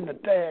couldn't find the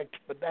text,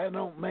 but that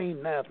don't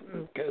mean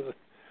nothing because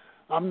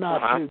I'm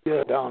not too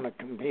good on a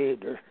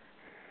computer.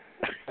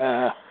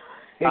 I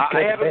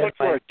haven't looked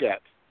for it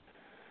yet.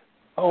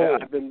 Oh,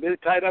 I've been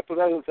tied up with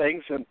other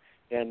things and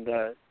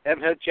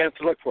haven't had a chance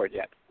to look for it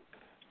yet.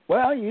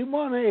 Well, you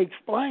want to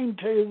explain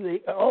to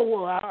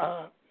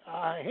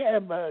I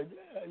have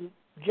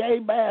Jay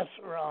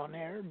Basser on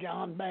here,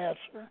 John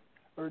Basser,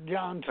 or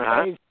John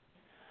Stacy.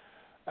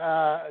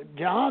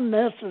 John,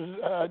 this is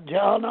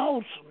John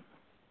Olson.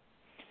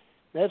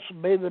 This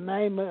will be the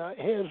name.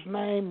 His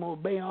name will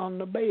be on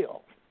the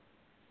bill.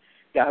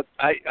 Yeah,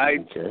 I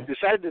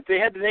decided that they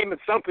had to name it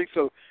something,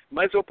 so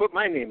might as well put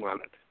my name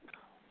on it.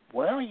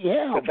 Well,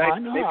 yeah, why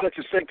not? Let's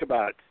just think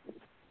about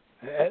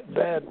it.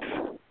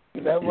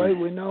 That way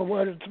we know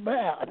what it's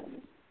about.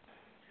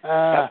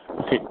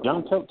 Okay,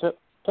 John,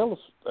 tell us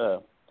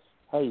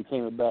how you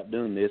came about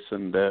doing this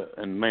and the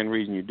main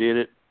reason you did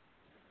it,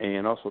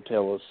 and also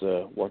tell us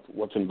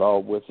what's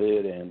involved with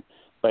it and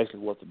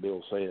basically what the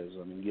bill says.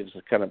 I mean, give us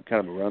a kind of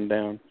a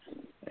rundown.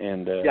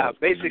 And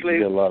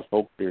basically, a lot of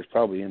folks there's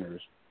probably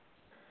interested.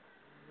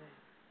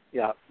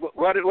 Yeah,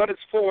 what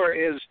it's for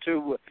is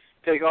to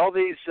take all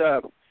these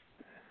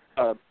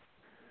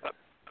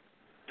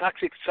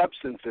toxic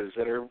substances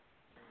that are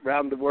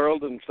around the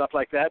world and stuff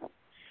like that,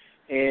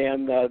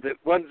 and the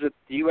ones that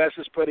the U.S.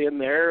 has put in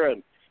there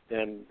and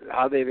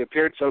how they've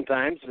appeared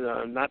sometimes,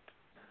 not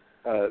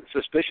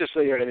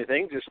suspiciously or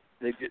anything,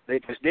 they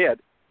just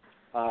did.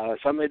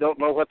 Some they don't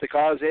know what the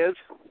cause is,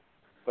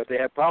 but they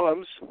have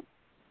problems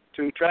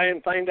to try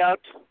and find out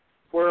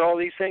where all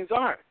these things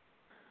are.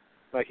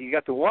 Like you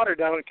got the water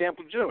down at Camp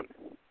Lejeune.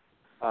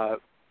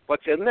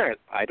 What's in there?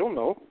 I don't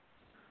know.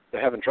 They're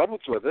having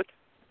troubles with it.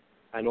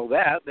 I know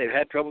that. They've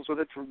had troubles with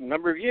it for a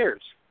number of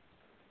years.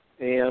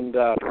 And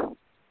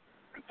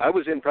I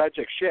was in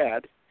Project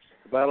SHAD,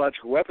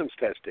 biological weapons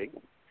testing,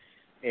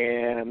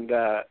 and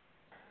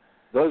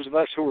those of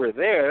us who were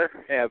there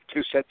have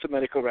 2 sets of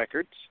medical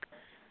records,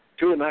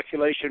 2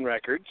 inoculation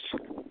records.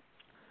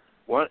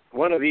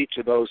 One of each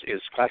of those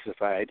is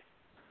classified,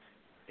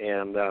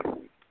 and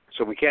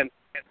so we can't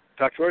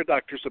talk to our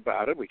doctors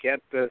about it. We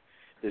can't.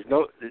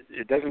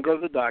 It doesn't go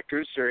to the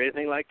doctors or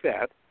anything like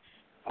that.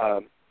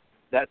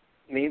 That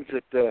means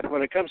that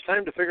when it comes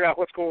time to figure out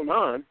what's going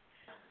on,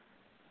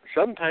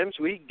 sometimes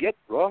we get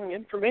wrong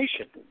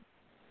information.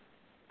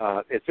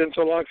 It's been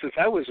so long since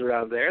I was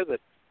around there that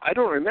I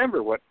don't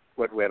remember what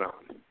went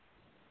on.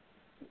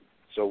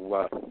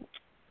 So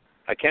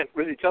I can't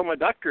really tell my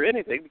doctor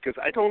anything because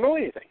I don't know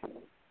anything.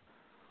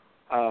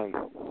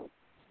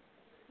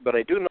 But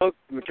I do know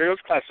the material's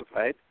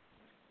classified.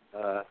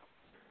 I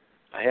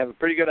have a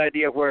pretty good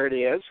idea where it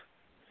is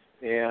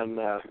and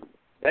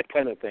that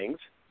kind of things.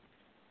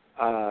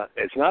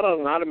 It's not on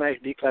an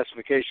automatic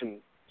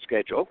declassification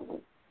schedule.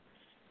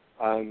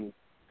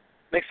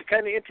 makes it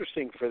kind of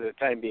interesting for the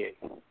time being.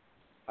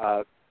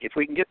 If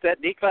we can get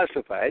that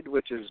declassified,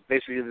 which is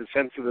basically the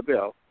sense of the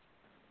bill,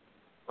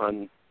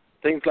 on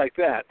things like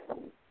that,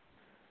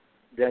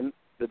 then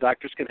the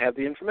doctors can have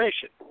the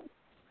information.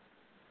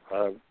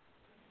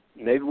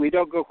 Maybe we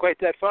don't go quite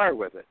that far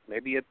with it.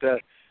 Maybe it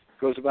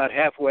goes about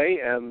halfway,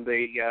 and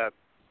the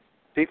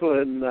people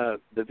in the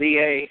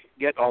VA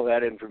get all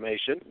that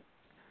information,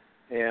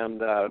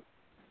 and a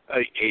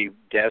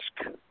desk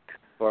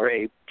or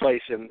a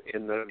place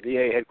in the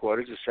VA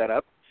headquarters is set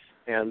up,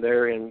 and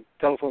they're in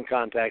telephone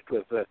contact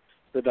with the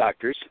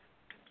doctors,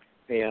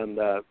 and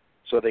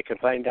so they can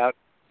find out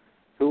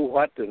who,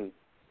 what, and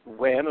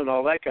when, and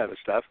all that kind of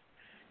stuff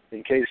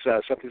in case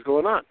something's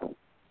going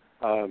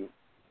on.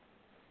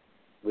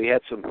 We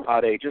had some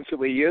odd agents that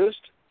we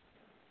used,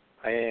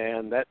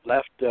 and that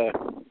left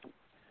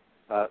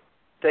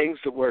things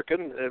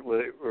working that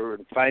were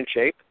in fine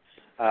shape.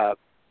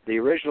 The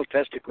original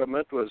test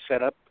equipment was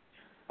set up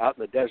out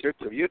in the deserts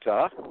of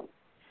Utah,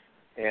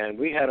 and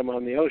we had them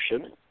on the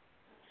ocean.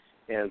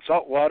 And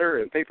salt water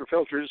and paper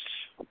filters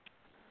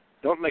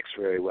don't mix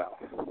very well,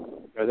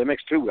 or they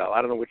mix too well.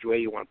 I don't know which way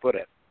you want to put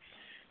it.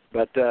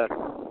 But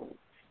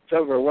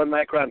some of our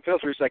 1-micron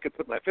filters, I could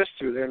put my fist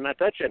through there and not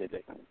touch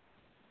anything.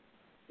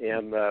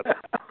 And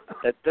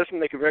that doesn't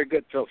make a very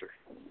good filter.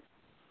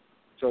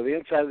 So the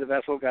inside of the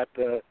vessel got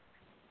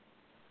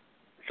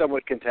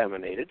somewhat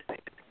contaminated,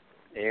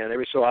 and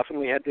every so often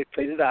we had to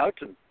clean it out.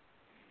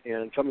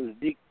 And some of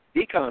the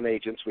decon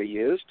agents we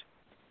used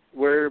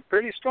were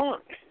pretty strong.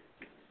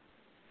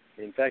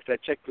 In fact, I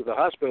checked with the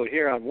hospital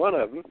here on one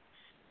of them,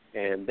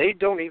 and they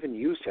don't even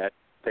use that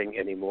thing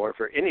anymore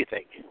for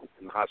anything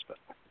in the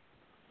hospital.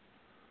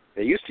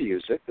 They used to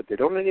use it, but they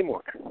don't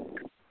anymore.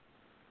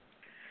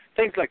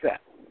 Things like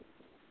that.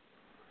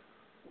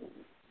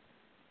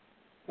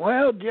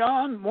 Well,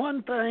 John,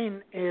 one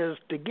thing is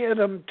to get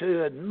them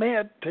to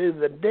admit to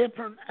the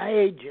different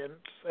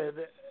agents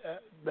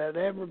that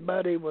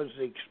everybody was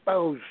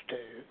exposed to.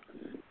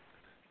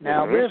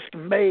 Now, this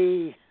can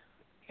be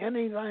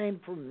anything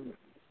from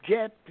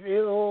jet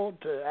fuel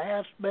to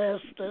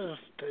asbestos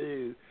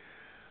to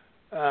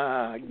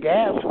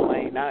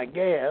gasoline, I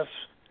guess.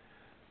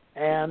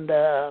 And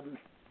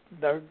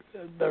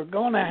they're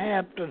going to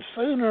have to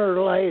sooner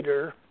or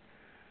later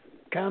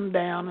come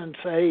down and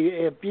say,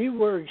 if you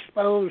were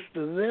exposed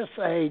to this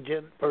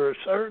agent for a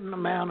certain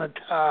amount of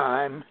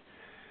time,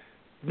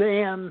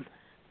 then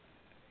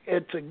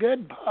it's a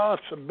good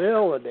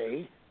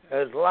possibility,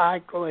 as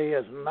likely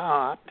as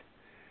not,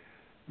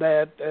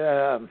 that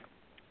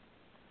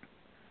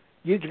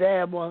you could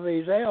have one of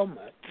these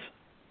ailments,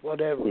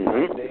 whatever it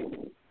may be.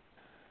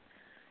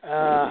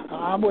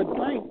 I would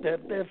think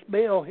that this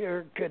bill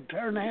here could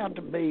turn out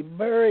to be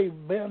very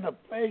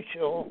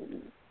beneficial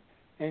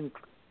in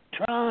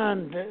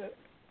trying to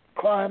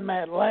climb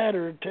that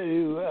ladder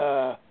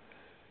to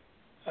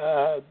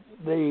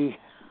the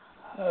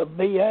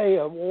VA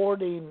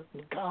awarding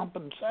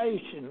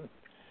compensation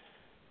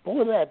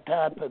for that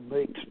type of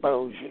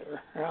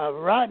exposure.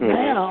 Right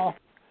now,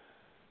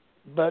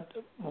 but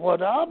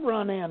what I've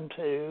run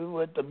into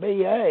with the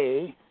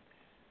VA,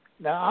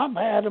 now I've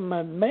had them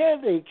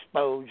admit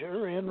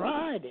exposure in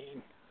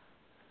writing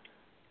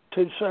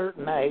to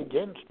certain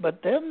agents,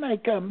 but then they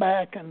come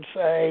back and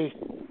say,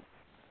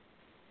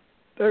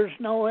 there's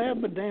no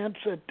evidence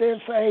that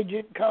this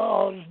agent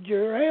caused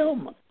your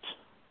ailments.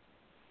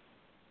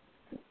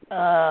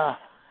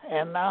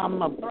 And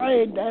I'm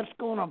afraid that's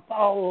going to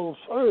follow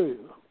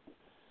through.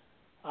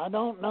 I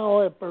don't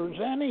know if there's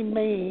any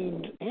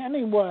means,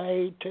 any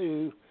way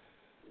to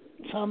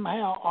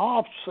somehow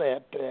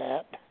offset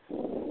that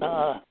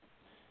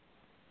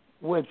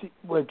with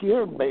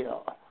your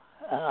bill.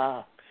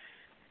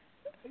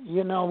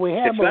 We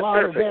have a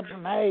lot of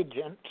different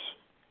agents,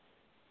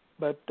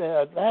 but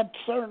that's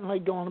certainly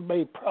going to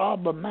be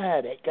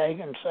problematic. They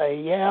can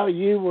say, yeah,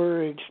 you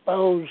were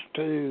exposed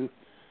to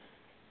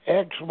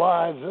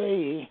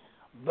XYZ,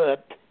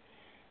 but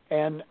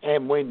and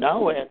we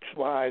know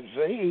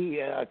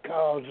XYZ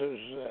causes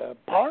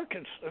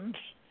Parkinson's,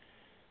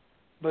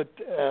 but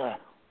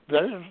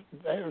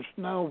there's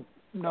no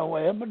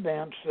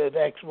evidence that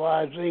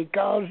XYZ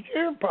caused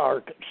your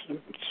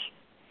Parkinson's.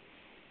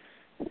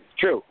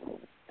 True.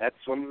 That's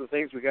one of the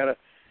things we got to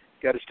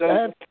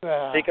still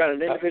take on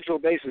an individual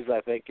basis, I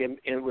think,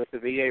 in with the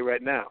VA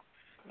right now,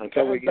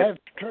 until we get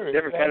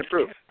different kind of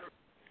proof.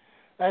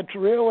 That's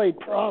really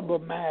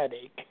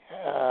problematic.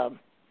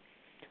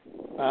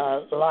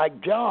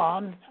 Like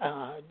John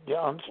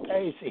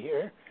Stacy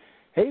here,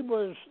 he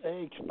was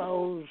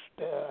exposed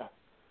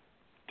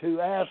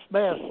to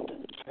asbestos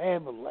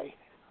heavily,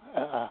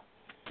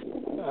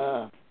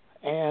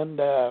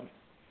 and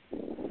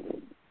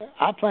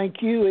I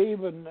think you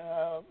even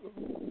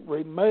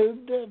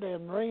removed it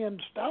and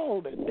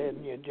reinstalled it,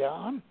 didn't you,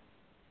 John?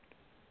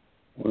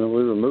 Well,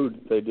 we removed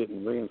it. They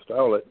didn't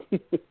reinstall it.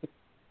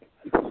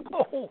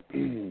 Oh.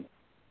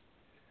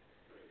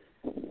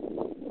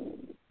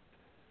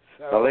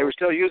 Well, they were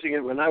still using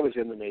it when I was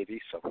in the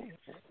Navy, so.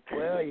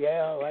 Well,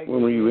 yeah.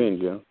 When were you in,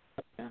 Joe?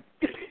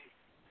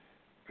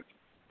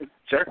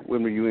 Sir?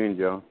 When were you in,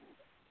 John?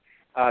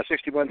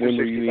 61 through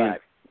 65.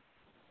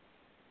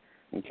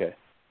 Okay.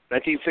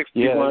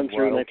 1961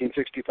 through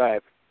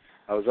 1965.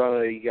 I was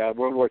on a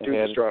World War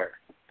II destroyer.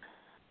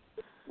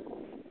 Well,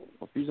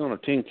 if he's on a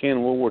tin can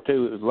in World War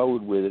II, it was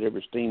loaded with it.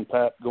 Every steam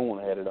pipe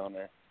going had it on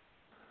there.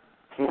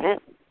 Mm-hmm.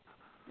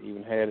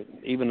 Even had it,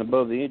 even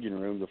above the engine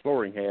room, the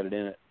flooring had it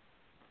in it.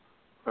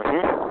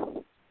 Mm-hmm.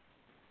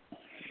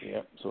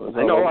 Yep. So it was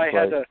I know I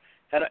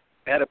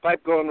had a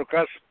pipe going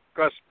across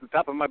the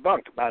top of my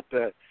bunk, about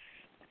 6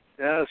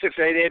 or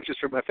 8 inches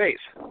from my face.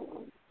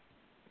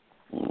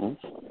 Mm-hmm.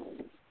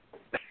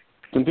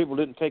 Some people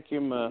didn't take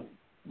him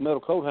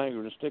metal coat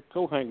hangers and stick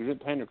coat hangers in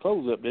to hang their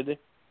clothes up, did they?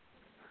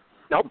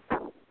 Nope.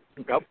 I'm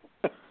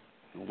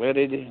glad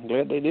they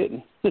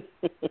didn't.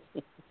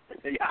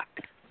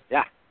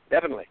 Yeah,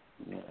 definitely.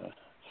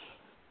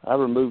 I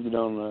removed it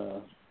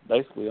on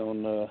basically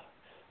on a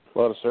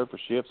lot of surface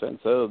ships and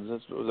subs.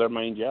 That was our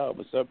main job,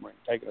 a submarine,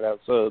 taking it out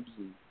subs.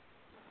 And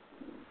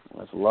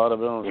that's a lot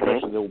of it on,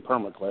 especially the old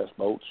perma-class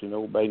boats. You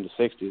know, back in the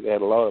 60s, they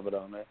had a lot of it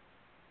on there.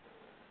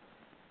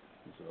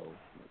 So,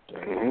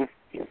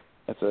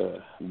 that's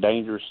a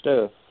dangerous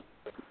stuff.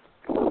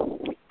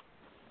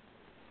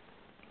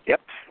 Yep.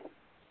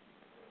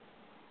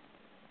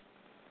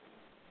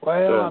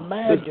 Well, I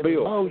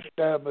imagine most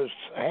of us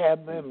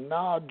have them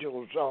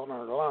nodules on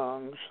our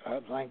lungs. I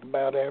think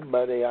about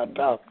everybody I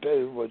talked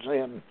to was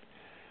in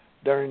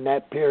during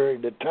that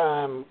period of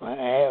time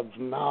have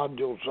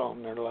nodules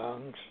on their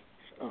lungs.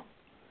 So.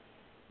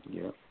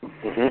 Yeah.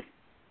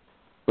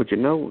 But you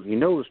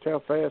noticed how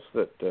fast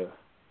that the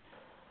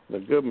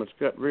government's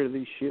got rid of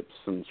these ships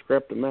and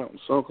scrapped them out and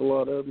sunk a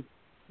lot of them.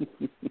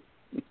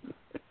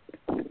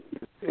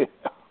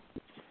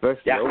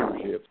 Especially the older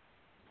ships.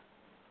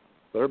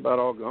 They're about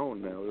all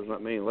gone now. There's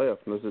not many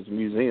left unless it's a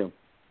museum.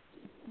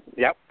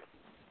 Yep.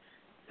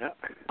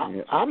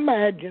 I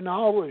imagine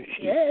all the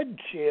shed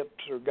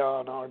ships are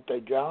gone, aren't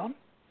they, John?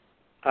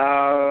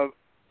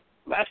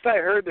 Last I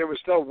heard, there was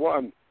still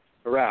one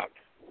around.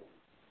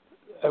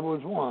 There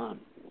was one.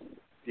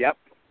 Yep.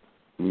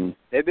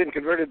 They've been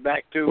converted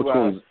back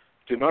to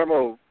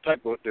normal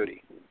tugboat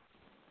duty.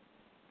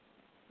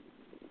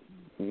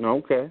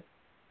 Okay.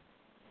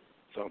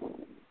 So.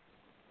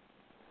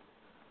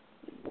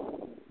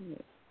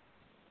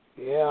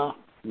 Yeah.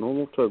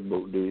 Normal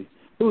tugboat duty.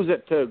 Who was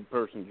that tug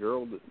person,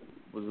 Gerald, that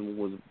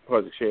was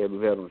Project Shad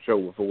we've had on the show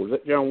before? Was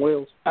that John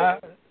Wells? Who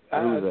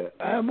was that?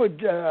 I would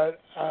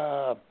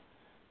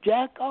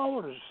Jack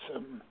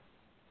Alderson.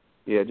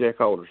 Yeah,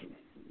 Jack Alderson.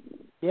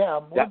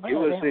 Yeah, he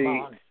was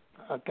on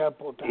a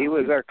couple of times. He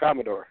was our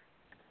Commodore.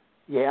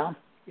 Yeah.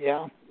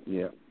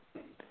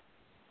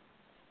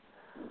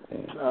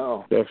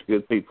 So that's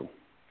good people.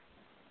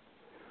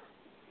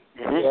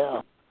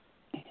 Yeah.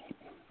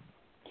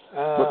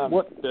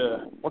 What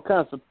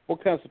kind of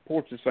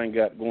support this thing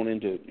got going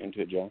into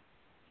it, John?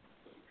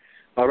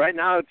 Well, right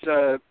now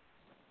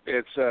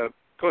it's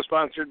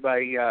co-sponsored by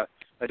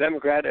a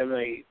Democrat and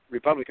a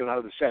Republican out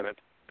of the Senate.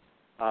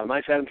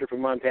 My senator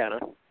from Montana,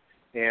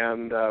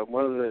 and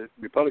one of the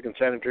Republican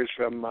senators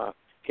from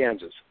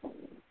Kansas.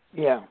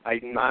 Yeah.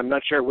 I'm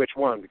not sure which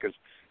one because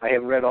I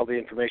haven't read all the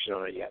information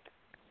on it yet.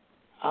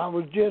 I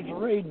was just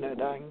reading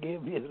it. I can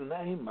give you the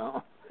name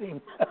of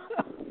him.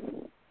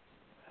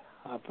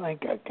 I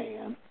think I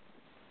can.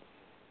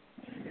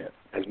 Yeah.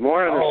 It's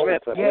Moran or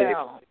Smith, I believe.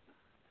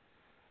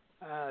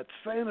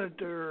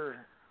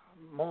 Senator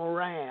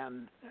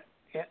Moran,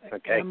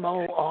 okay.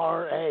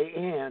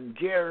 Moran,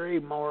 Jerry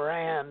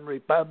Moran,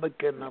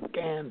 Republican of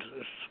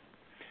Kansas.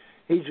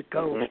 He's a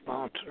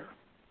co-sponsor.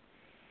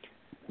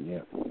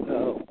 Yeah.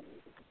 So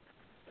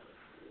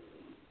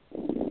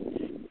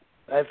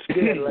that's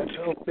good. Let's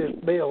hope this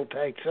bill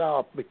takes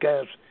off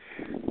because,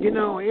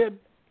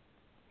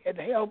 it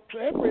helps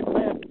every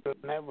veteran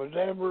that was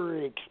ever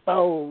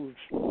exposed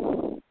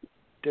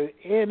to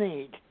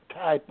any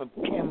type of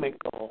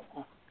chemical.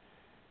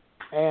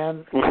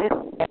 And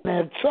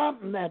it's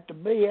something that the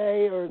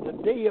VA or the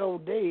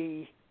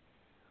DOD,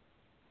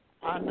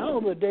 I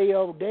know the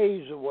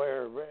DOD's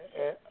aware of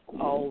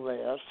all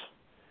this.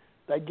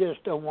 They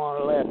just don't want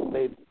to let it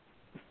be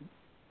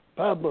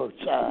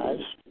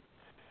publicized.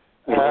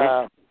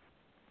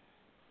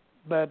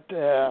 But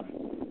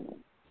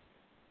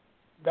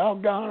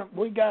doggone it,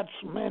 we got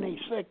so many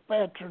sick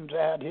veterans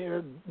out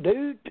here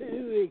due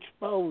to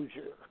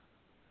exposure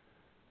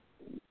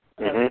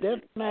of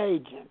different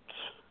agents.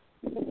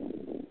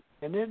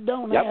 And it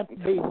don't have to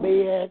be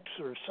BX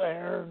or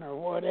sarin or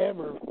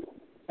whatever.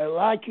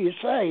 Like you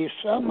say,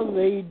 some of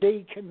the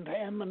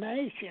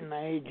decontamination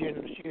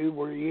agents you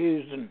were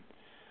using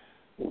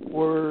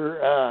were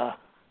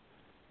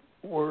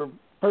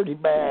pretty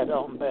bad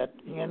on that,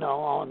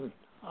 on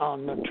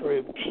the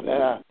troops.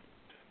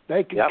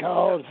 They could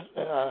cause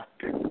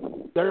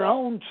their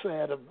own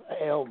set of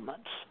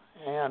ailments,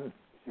 and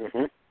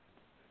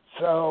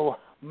so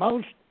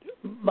most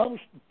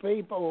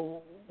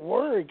people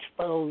were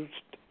exposed.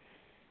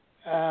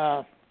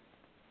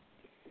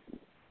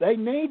 They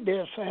need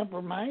this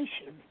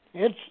information.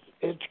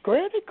 It's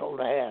critical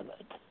to have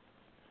it.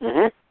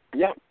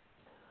 Yeah.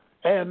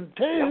 and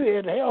two,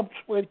 it helps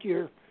with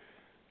your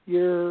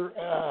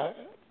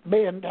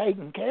being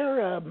taken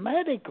care of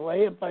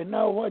medically if they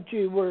know what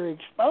you were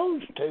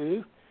exposed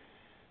to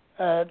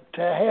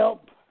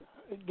help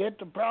get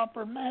the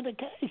proper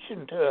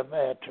medication to a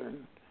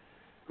veteran.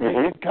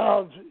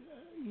 Because,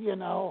 you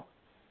know,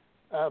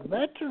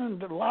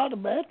 veterans, a lot of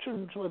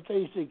veterans with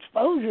these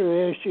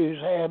exposure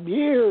issues have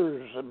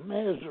years of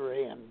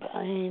misery and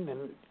pain,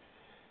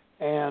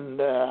 and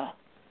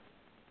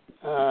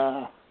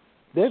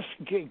this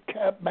can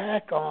cut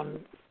back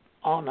on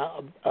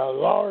a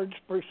large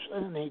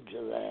percentage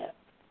of that.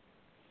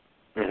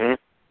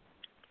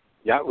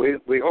 Yeah,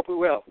 we hope it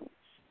will.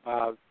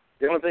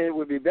 The only thing that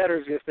would be better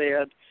is if they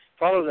had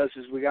followed us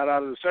as we got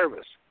out of the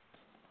service.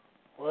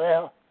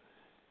 Well,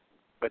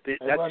 but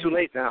that's too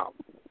late now.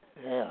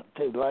 Yeah,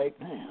 too late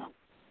now.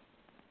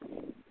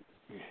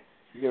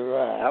 You're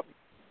right.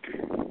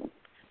 Yep.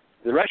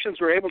 The Russians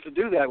were able to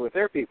do that with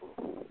their people.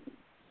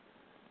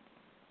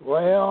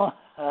 Well,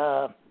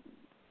 I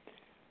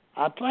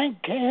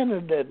think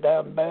Canada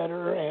done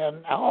better,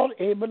 and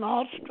even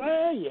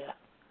Australia.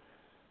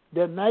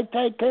 Didn't they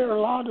take care of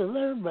a lot of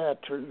their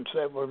veterans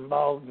that were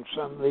involved in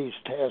some of these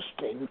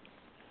testing?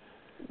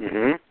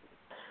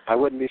 I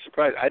wouldn't be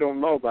surprised. I don't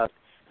know about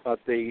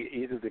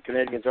either the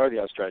Canadians or the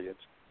Australians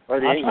or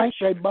the English. I think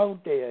they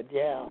both did.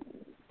 Yeah,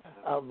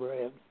 I've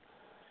read.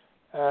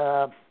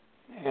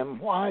 And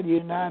why the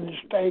United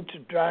States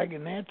is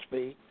dragging its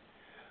feet?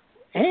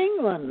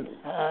 England.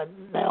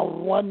 Now,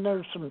 wasn't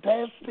there some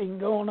testing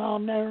going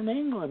on there in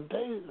England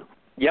too?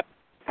 Yep.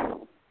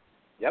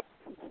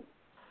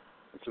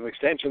 Some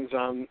extensions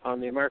on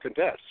the American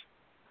tests.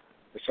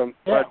 Some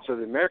parts of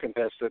the American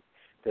tests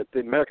that the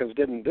Americans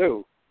didn't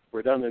do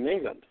were done in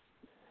England.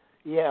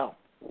 Yeah.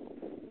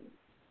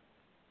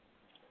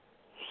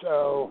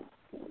 So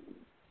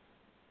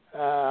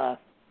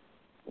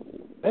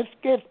this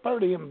gets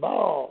pretty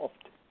involved.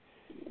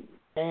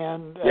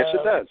 And yes,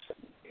 it does.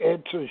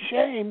 It's a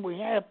shame we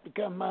have to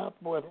come up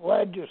with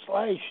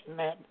legislation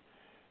that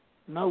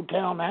no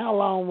telling how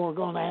long we're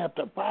going to have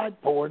to fight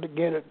for to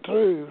get it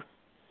through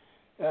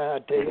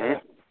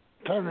to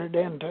turn it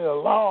into a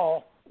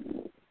law.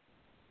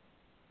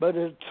 But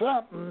it's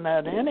something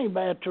that any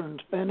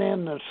veteran's been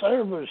in the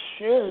service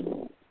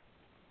should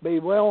be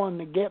willing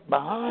to get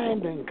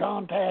behind and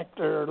contact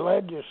their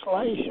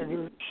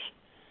legislators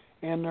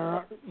in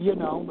their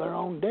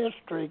own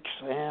districts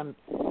and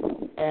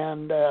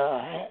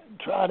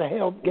try to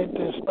help get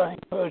this thing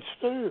pushed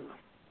through.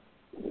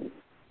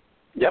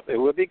 Yep, it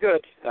would be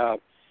good.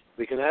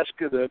 We can ask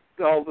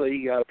all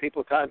the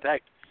people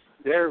contact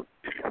their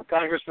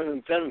congressmen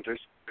and senators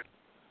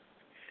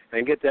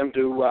and get them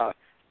to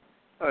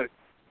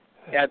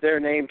add their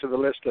name to the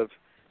list of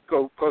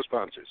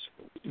co-sponsors.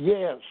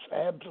 Yes,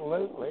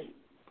 absolutely.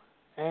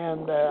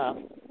 And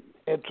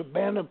it's a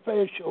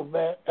beneficial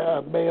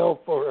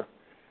bill for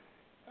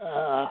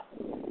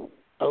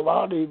a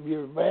lot of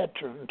your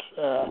veterans.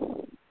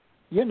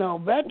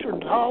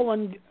 Veterans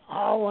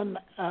hauling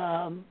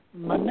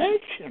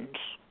munitions.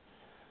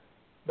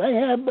 They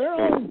have their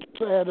own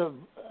set of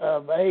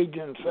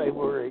agents they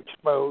were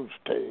exposed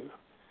to.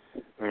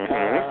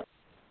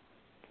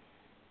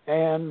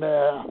 And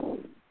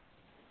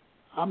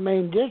I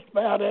mean, just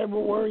about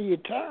everywhere you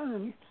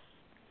turn.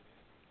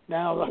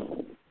 Now,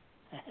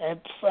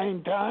 at the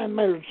same time,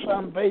 there's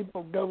some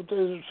people go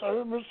through the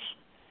service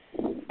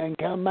and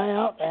come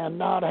out and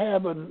not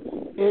have an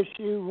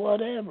issue,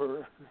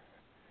 whatever.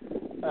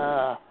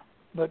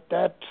 But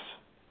that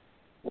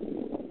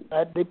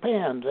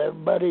depends.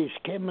 Everybody's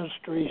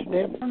chemistry is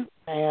different,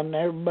 and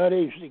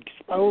everybody's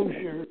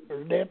exposure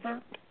are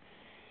different.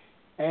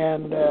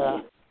 And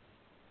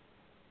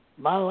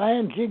my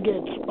lands, you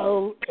get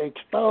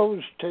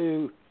exposed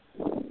to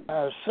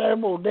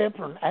several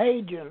different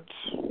agents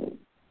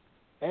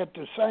at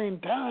the same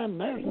time.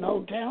 There's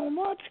no telling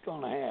what's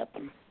going to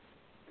happen.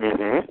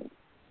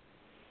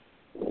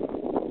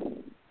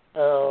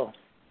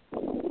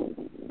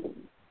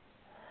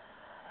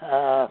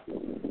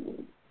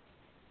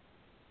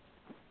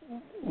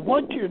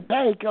 What's your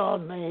take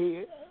on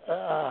the?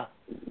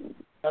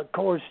 Of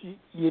course,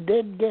 you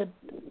did get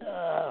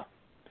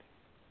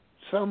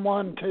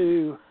someone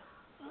to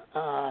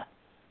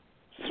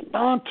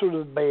sponsor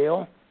the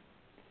bill.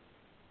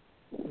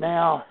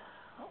 Now,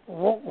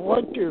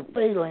 what's your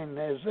feeling?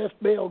 Is this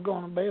bill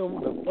going to be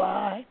able to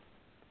fly?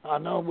 I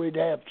know we'd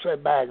have to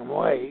sit back and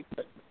wait,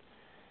 but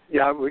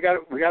yeah, we got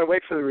to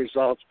wait for the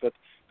results. But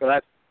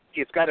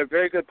it's got a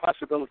very good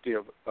possibility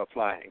of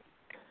flying.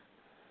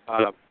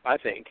 I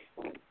think.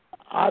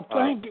 I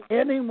think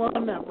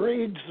anyone that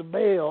reads the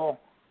bill,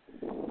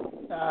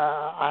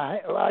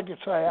 like I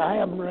say, I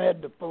haven't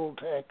read the full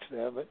text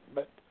of it,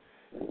 but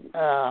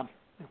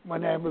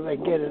whenever they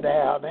get it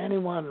out,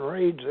 anyone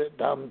reads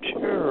it, I'm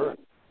sure,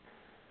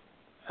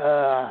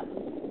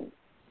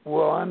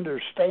 will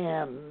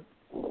understand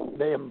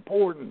the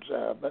importance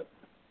of it.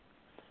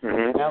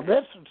 Now,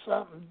 this is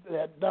something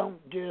that don't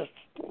just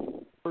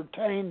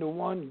pertain to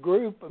one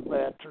group of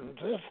veterans.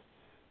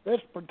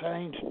 This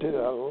pertains to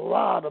a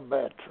lot of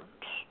veterans.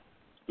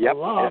 Yep, a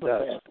lot it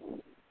does. of it.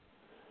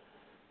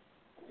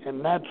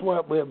 And that's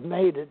what we've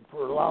needed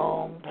for a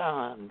long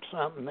time,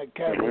 something that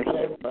covers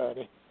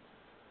everybody.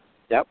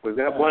 Yep, we've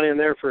got one in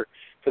there for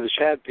the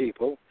shad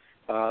people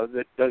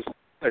that does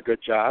a good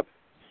job,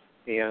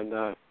 and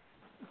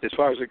as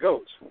far as it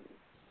goes.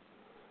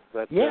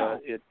 But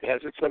it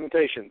has its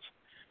limitations.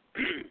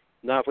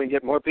 Now, if we can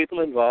get more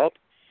people involved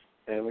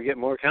and we get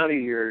more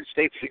county or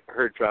states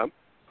heard from,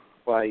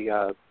 why,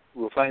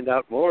 we'll find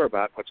out more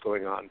about what's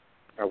going on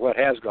or what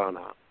has gone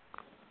on.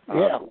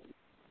 Yeah.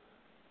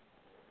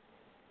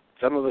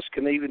 Some of us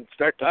can even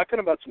start talking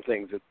about some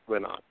things that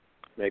went on,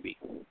 maybe.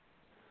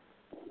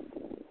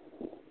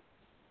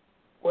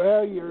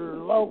 Well, your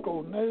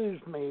local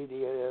news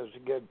media is a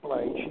good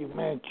place. You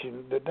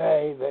mentioned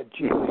today that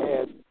you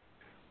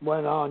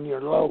went on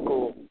your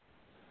local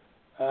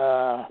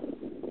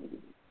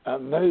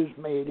news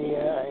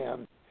media,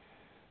 and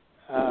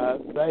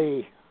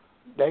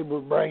they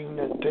were bringing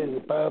it to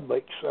the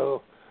public.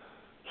 So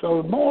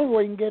the more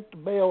we can get the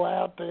bill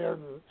out there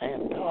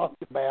and talk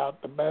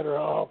about, the better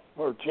off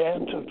our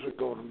chances are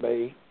going to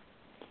be.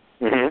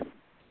 Mm-hmm.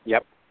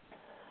 Yep.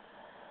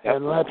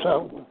 And let's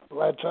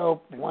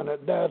hope when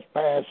it does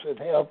pass, it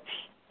helps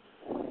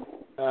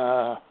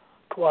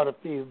quite a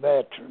few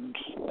veterans.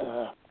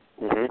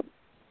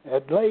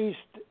 At least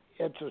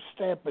it's a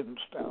stepping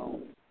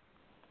stone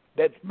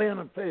that's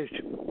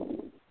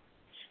beneficial.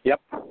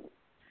 Yep.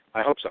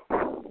 I hope so.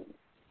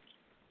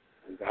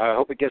 I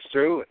hope it gets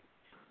through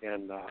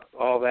and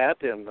all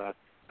that, and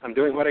I'm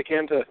doing what I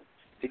can to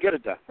get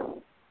it done.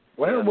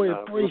 Well, and, we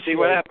appreciate we'll see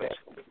what happens.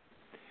 that.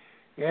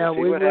 Yeah,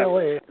 we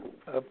really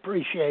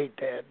appreciate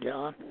that,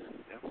 John.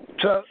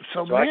 Yep.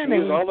 So I can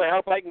use all the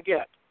help I can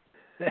get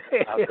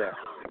out there.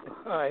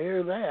 I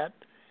hear that.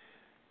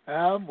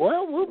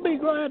 Well, we'll be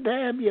glad to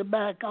have you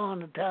back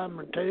on a time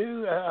or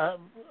two,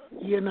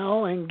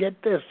 and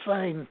get this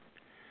thing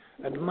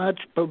as much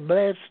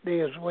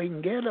publicity as we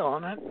can get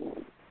on it.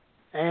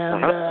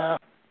 And,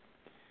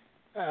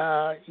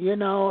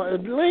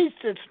 at least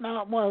it's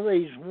not one of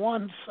these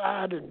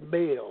one-sided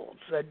bills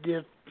that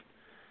just,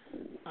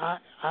 I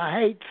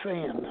hate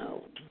seeing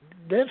those.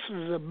 This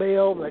is a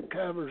bill that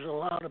covers a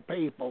lot of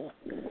people,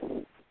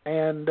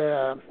 and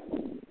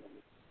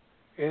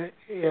it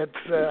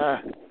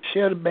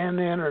should have been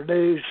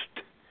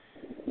introduced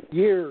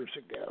years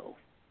ago,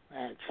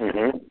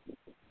 actually.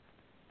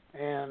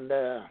 And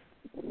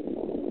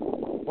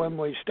when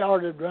we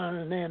started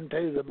running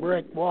into the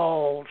brick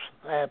walls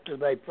after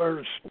they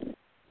first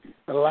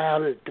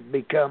allowed it to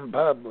become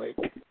public,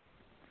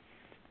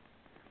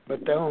 but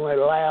they only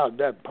allowed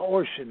that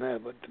portion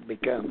of it to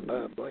become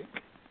public.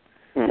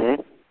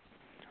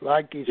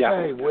 Like you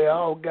say, we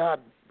all got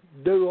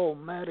dual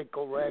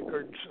medical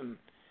records,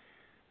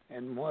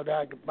 and what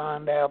I could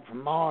find out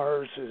from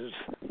ours is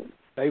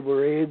they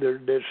were either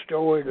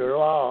destroyed or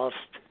lost.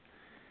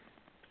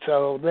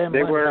 So then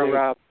they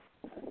were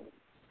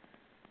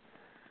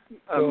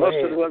most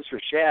of the ones for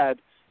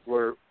shad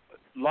were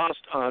lost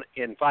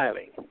in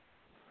filing.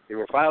 They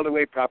were filed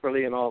away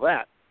properly and all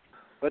that,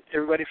 but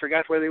everybody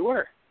forgot where they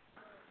were,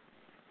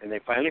 and they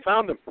finally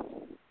found them.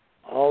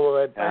 Oh,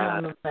 they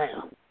found them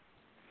now.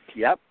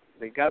 Yep,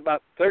 they got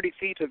about 30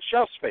 feet of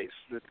shelf space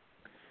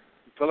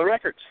full of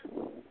records.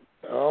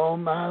 Oh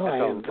my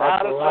land,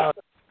 that's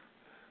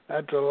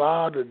a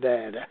lot of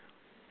data.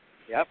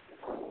 Yep.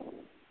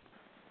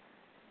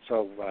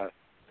 So.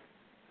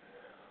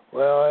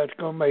 Well, it's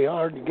going to be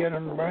hard to get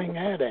them to bring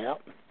that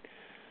out.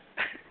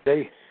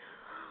 There's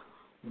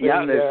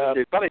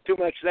probably too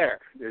much there.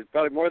 There's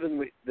probably more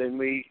than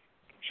we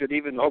should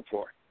even hope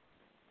for.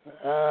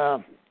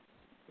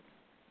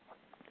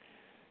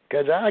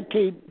 Because I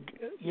keep,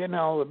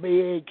 the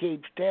VA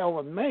keeps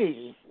telling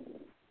me,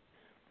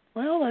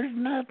 well, there's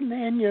nothing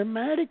in your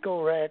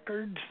medical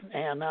records,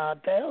 and I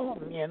tell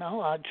them,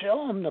 I'd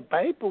show them the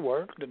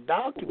paperwork, the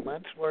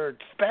documents where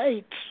it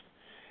states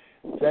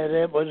that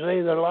it was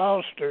either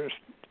lost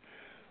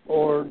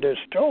or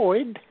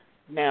destroyed.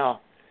 Now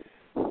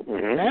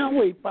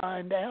we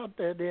find out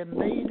that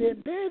indeed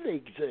it did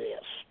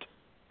exist.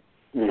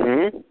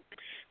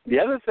 The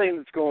other thing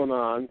that's going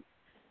on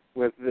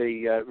with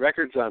the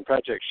records on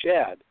Project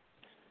Shad,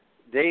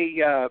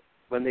 they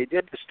when they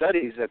did the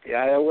studies at the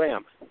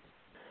IOM,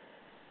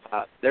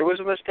 there was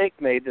a mistake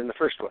made in the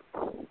first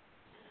one.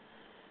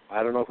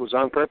 I don't know if it was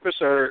on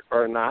purpose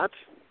or not,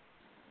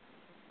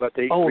 but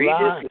they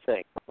redid the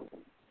thing.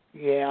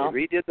 Yeah.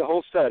 They redid the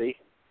whole study,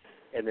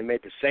 and they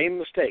made the same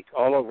mistake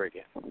all over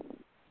again.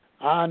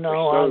 I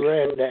know, I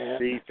read that.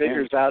 The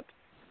figures out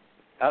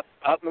in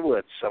the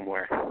woods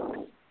somewhere.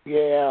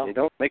 Yeah. They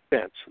don't make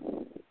sense.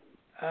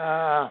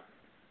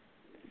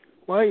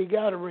 Well, you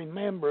got to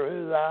remember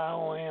who the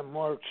IOM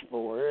works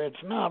for.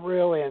 It's not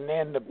really an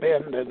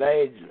independent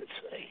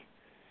agency.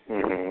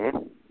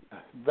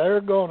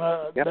 They're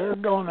gonna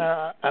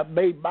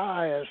be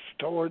biased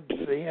towards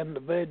the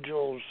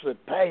individuals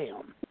that pay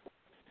them.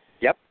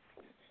 Yep.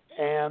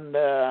 And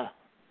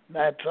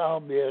that's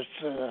obvious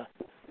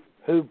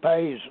who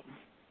pays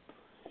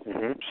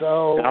them.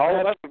 So now, all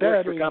of us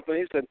work for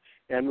companies,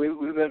 and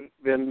we've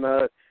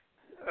been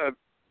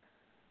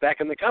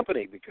back in the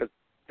company because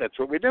that's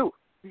what we do.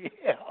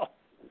 Yeah.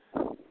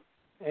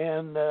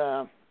 And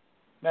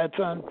that's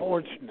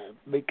unfortunate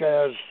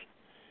because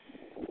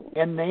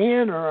in the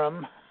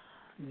interim,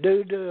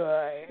 due to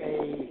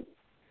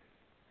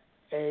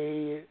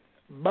a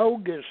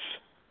bogus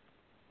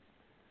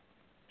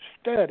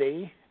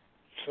study,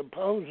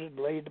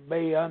 supposedly to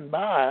be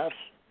unbiased,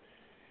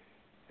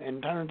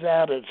 and turns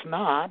out it's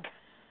not.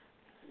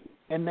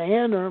 In the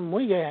interim,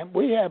 we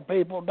have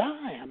people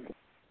dying.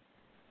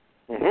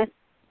 Mhm.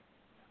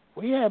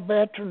 We have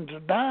veterans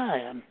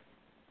dying.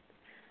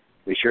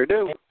 We sure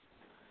do.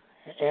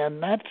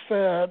 And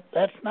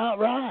that's not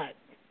right.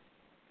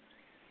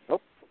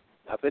 Nope.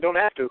 Not if they don't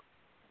have to.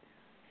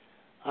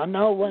 I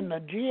know when the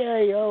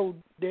GAO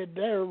did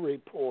their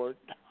report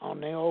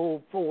on the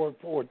old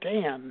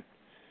 410,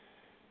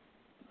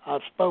 I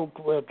spoke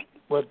with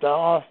the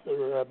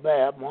author of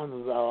that, one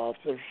of the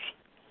authors,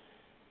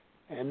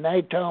 and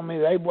they told me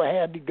they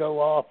had to go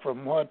off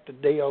from what the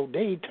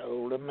DOD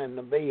told them in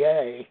the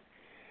VA.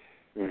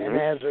 Mm-hmm. And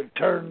as it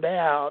turned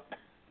out,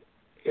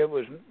 it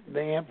was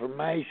the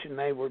information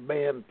they were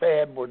being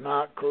fed were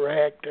not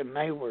correct, and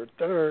they were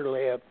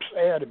thoroughly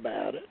upset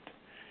about it.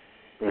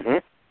 Mm-hmm.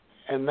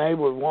 And they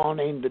were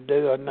wanting to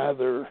do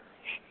another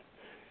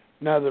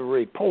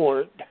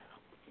report,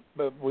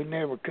 but we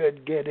never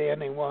could get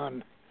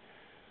anyone.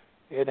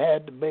 It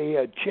had to be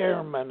a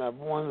chairman of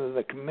one of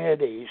the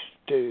committees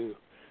to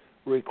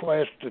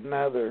request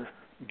another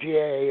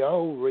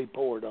GAO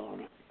report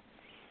on it.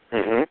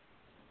 Mm-hmm.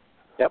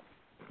 Yep.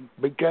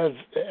 Because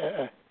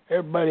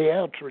everybody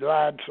else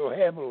relied so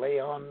heavily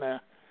on the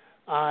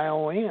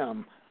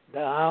IOM. The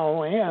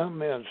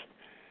IOM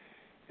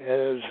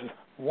is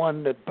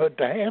one that put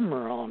the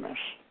hammer on us.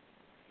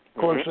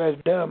 Of course,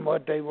 they've done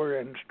what they were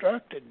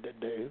instructed to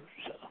do.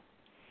 So.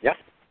 Yeah.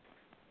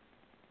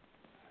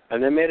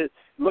 And they made it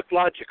look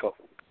logical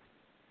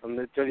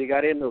until you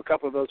got into a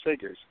couple of those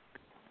figures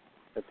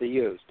that they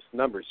used,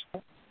 numbers.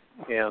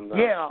 And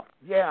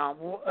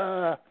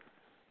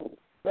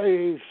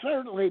they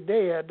certainly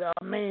did.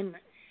 I mean,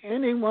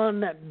 anyone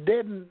that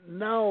didn't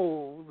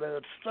know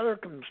the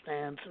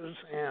circumstances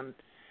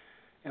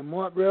and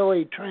what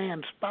really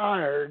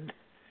transpired,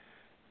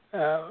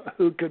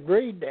 who could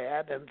read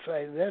that and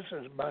say this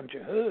is a bunch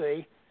of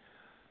hooey,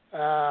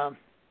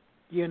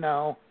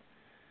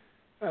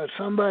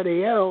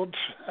 somebody else,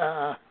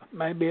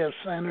 maybe a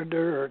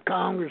senator or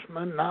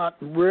congressman, not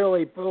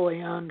really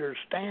fully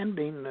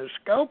understanding the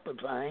scope of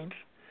things,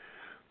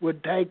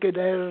 would take it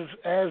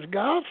as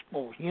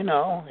gospel.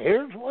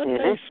 Here's what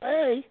they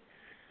say,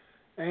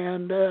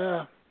 and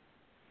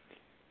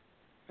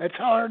it's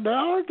hard to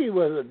argue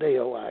with a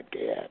deal like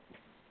that.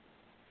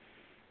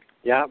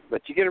 Yeah,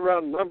 but you get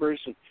around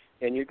numbers,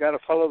 and you've got to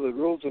follow the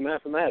rules of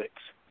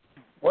mathematics.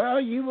 Well,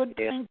 you would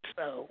think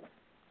so.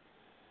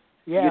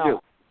 Yeah. You do.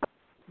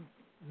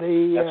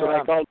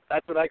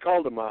 That's what I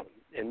called them on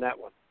in that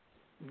one.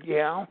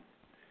 Yeah.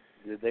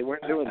 They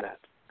weren't doing that.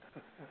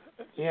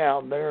 Yeah,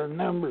 their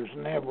numbers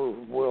never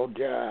will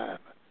jive.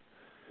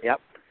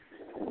 Yep.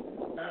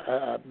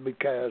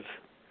 Because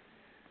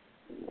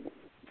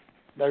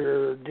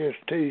they're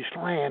just too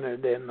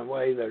slanted in the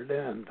way they're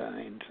doing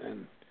things,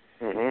 and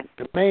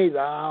to me, the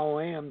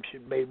IOM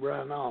should be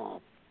run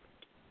off.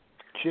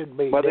 Should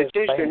be. Well, they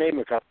changed their name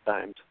a couple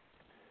times.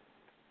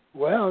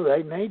 Well,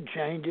 they need to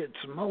change it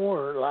some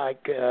more.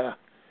 Like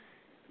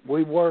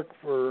we work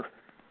for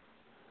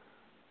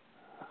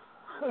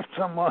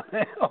someone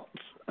else.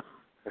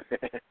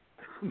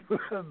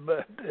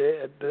 But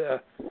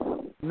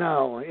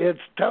no, it's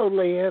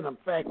totally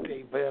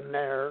ineffective, and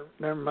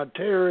their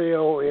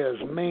material is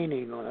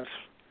meaningless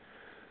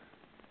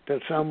to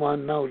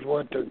someone knows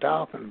what they're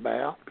talking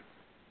about.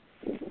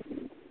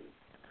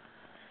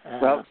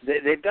 Well,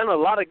 they've done a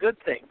lot of good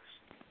things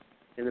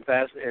in the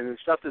past, and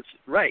stuff that's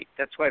right.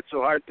 That's why it's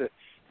so hard to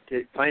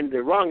find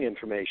the wrong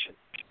information.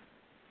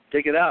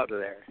 Take it out of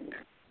there.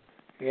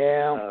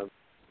 Yeah.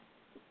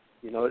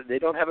 They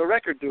don't have a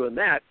record doing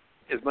that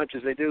as much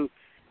as they do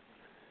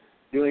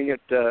doing it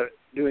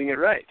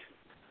right.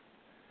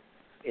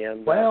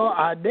 And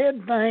I do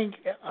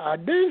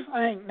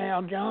think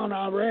now, John,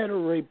 I read a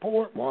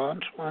report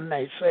once when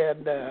they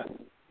said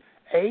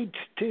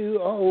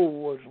H2O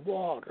was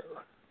water.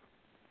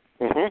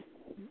 Mm-hmm.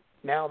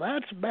 Now,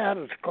 that's about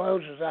as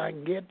close as I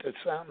can get to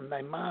something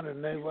they might have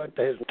knew what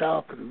they was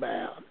talking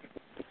about.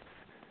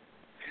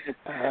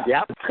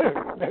 Yep.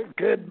 There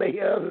could be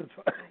other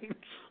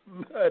things,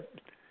 but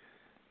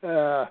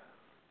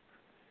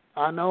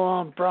I know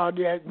on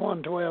Project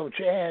 112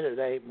 Shad it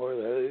ain't worth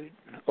a hoot,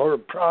 or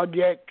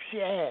Project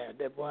Shad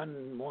that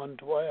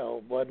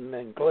 112 wasn't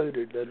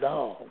included at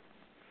all.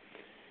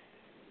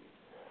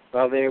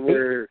 Well, they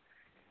were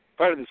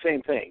part of the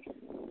same thing.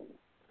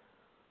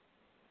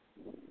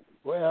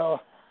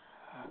 Well,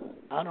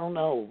 I don't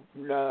know.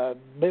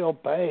 Bill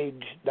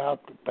Page,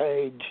 Dr.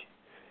 Page,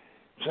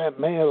 sent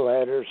me a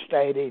letter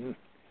stating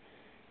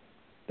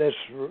this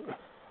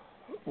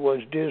was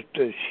just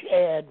a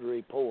Shad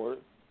report.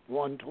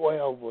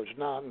 112 was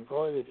not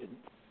included.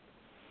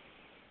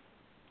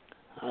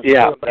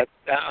 That's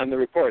on the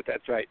report.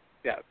 That's right.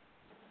 Yeah.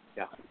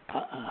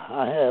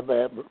 I have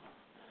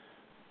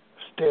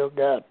still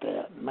got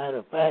that. Matter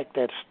of fact,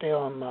 that's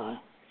still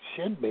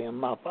should be in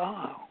my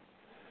file.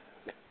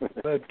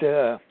 But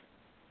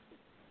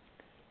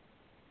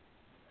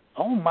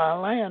on my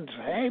lands,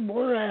 hey,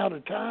 we're out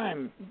of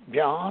time,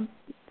 John.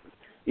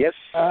 Yes,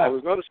 I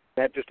was noticing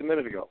that just a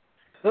minute ago.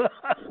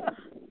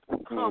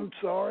 I'm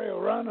sorry,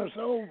 run us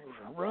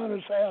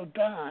out of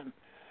time.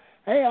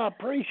 Hey, I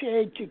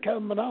appreciate you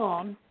coming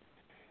on.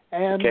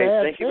 And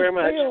thank you very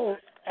much.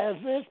 As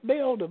this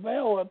bill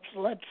develops,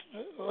 let's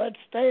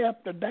stay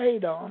up to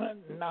date on it,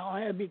 and I'll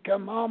have you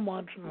come on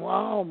once in a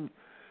while, and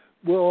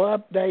we'll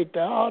update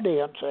the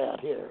audience out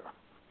here.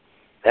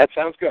 That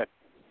sounds good.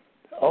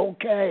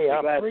 Okay,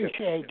 I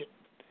appreciate it.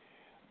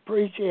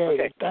 Appreciate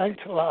it. Thanks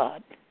a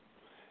lot.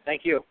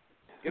 Thank you.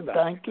 Goodbye.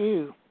 Thank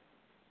you.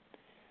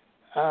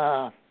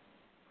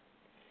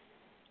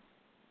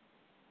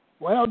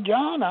 Well,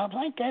 John, I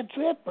think that's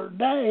it for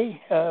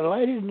today.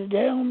 Ladies and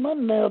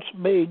gentlemen, this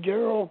will be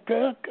Gerald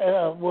Cook.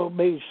 We'll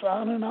be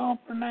signing off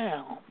for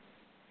now.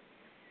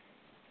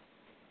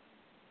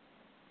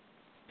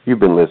 You've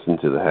been listening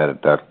to the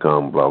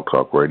Hadit.com Blog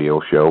Talk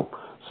Radio Show,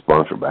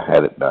 sponsored by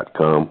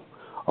Hadit.com.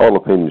 All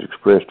opinions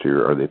expressed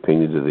here are the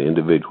opinions of the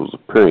individuals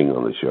appearing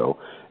on the show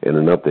and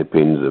are not the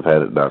opinions of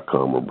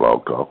Hadit.com or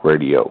Blog Talk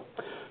Radio.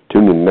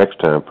 Tune in next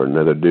time for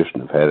another edition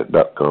of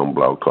Hadit.com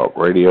Blog Talk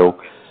Radio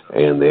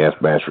and the Ask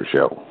Basher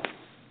Show.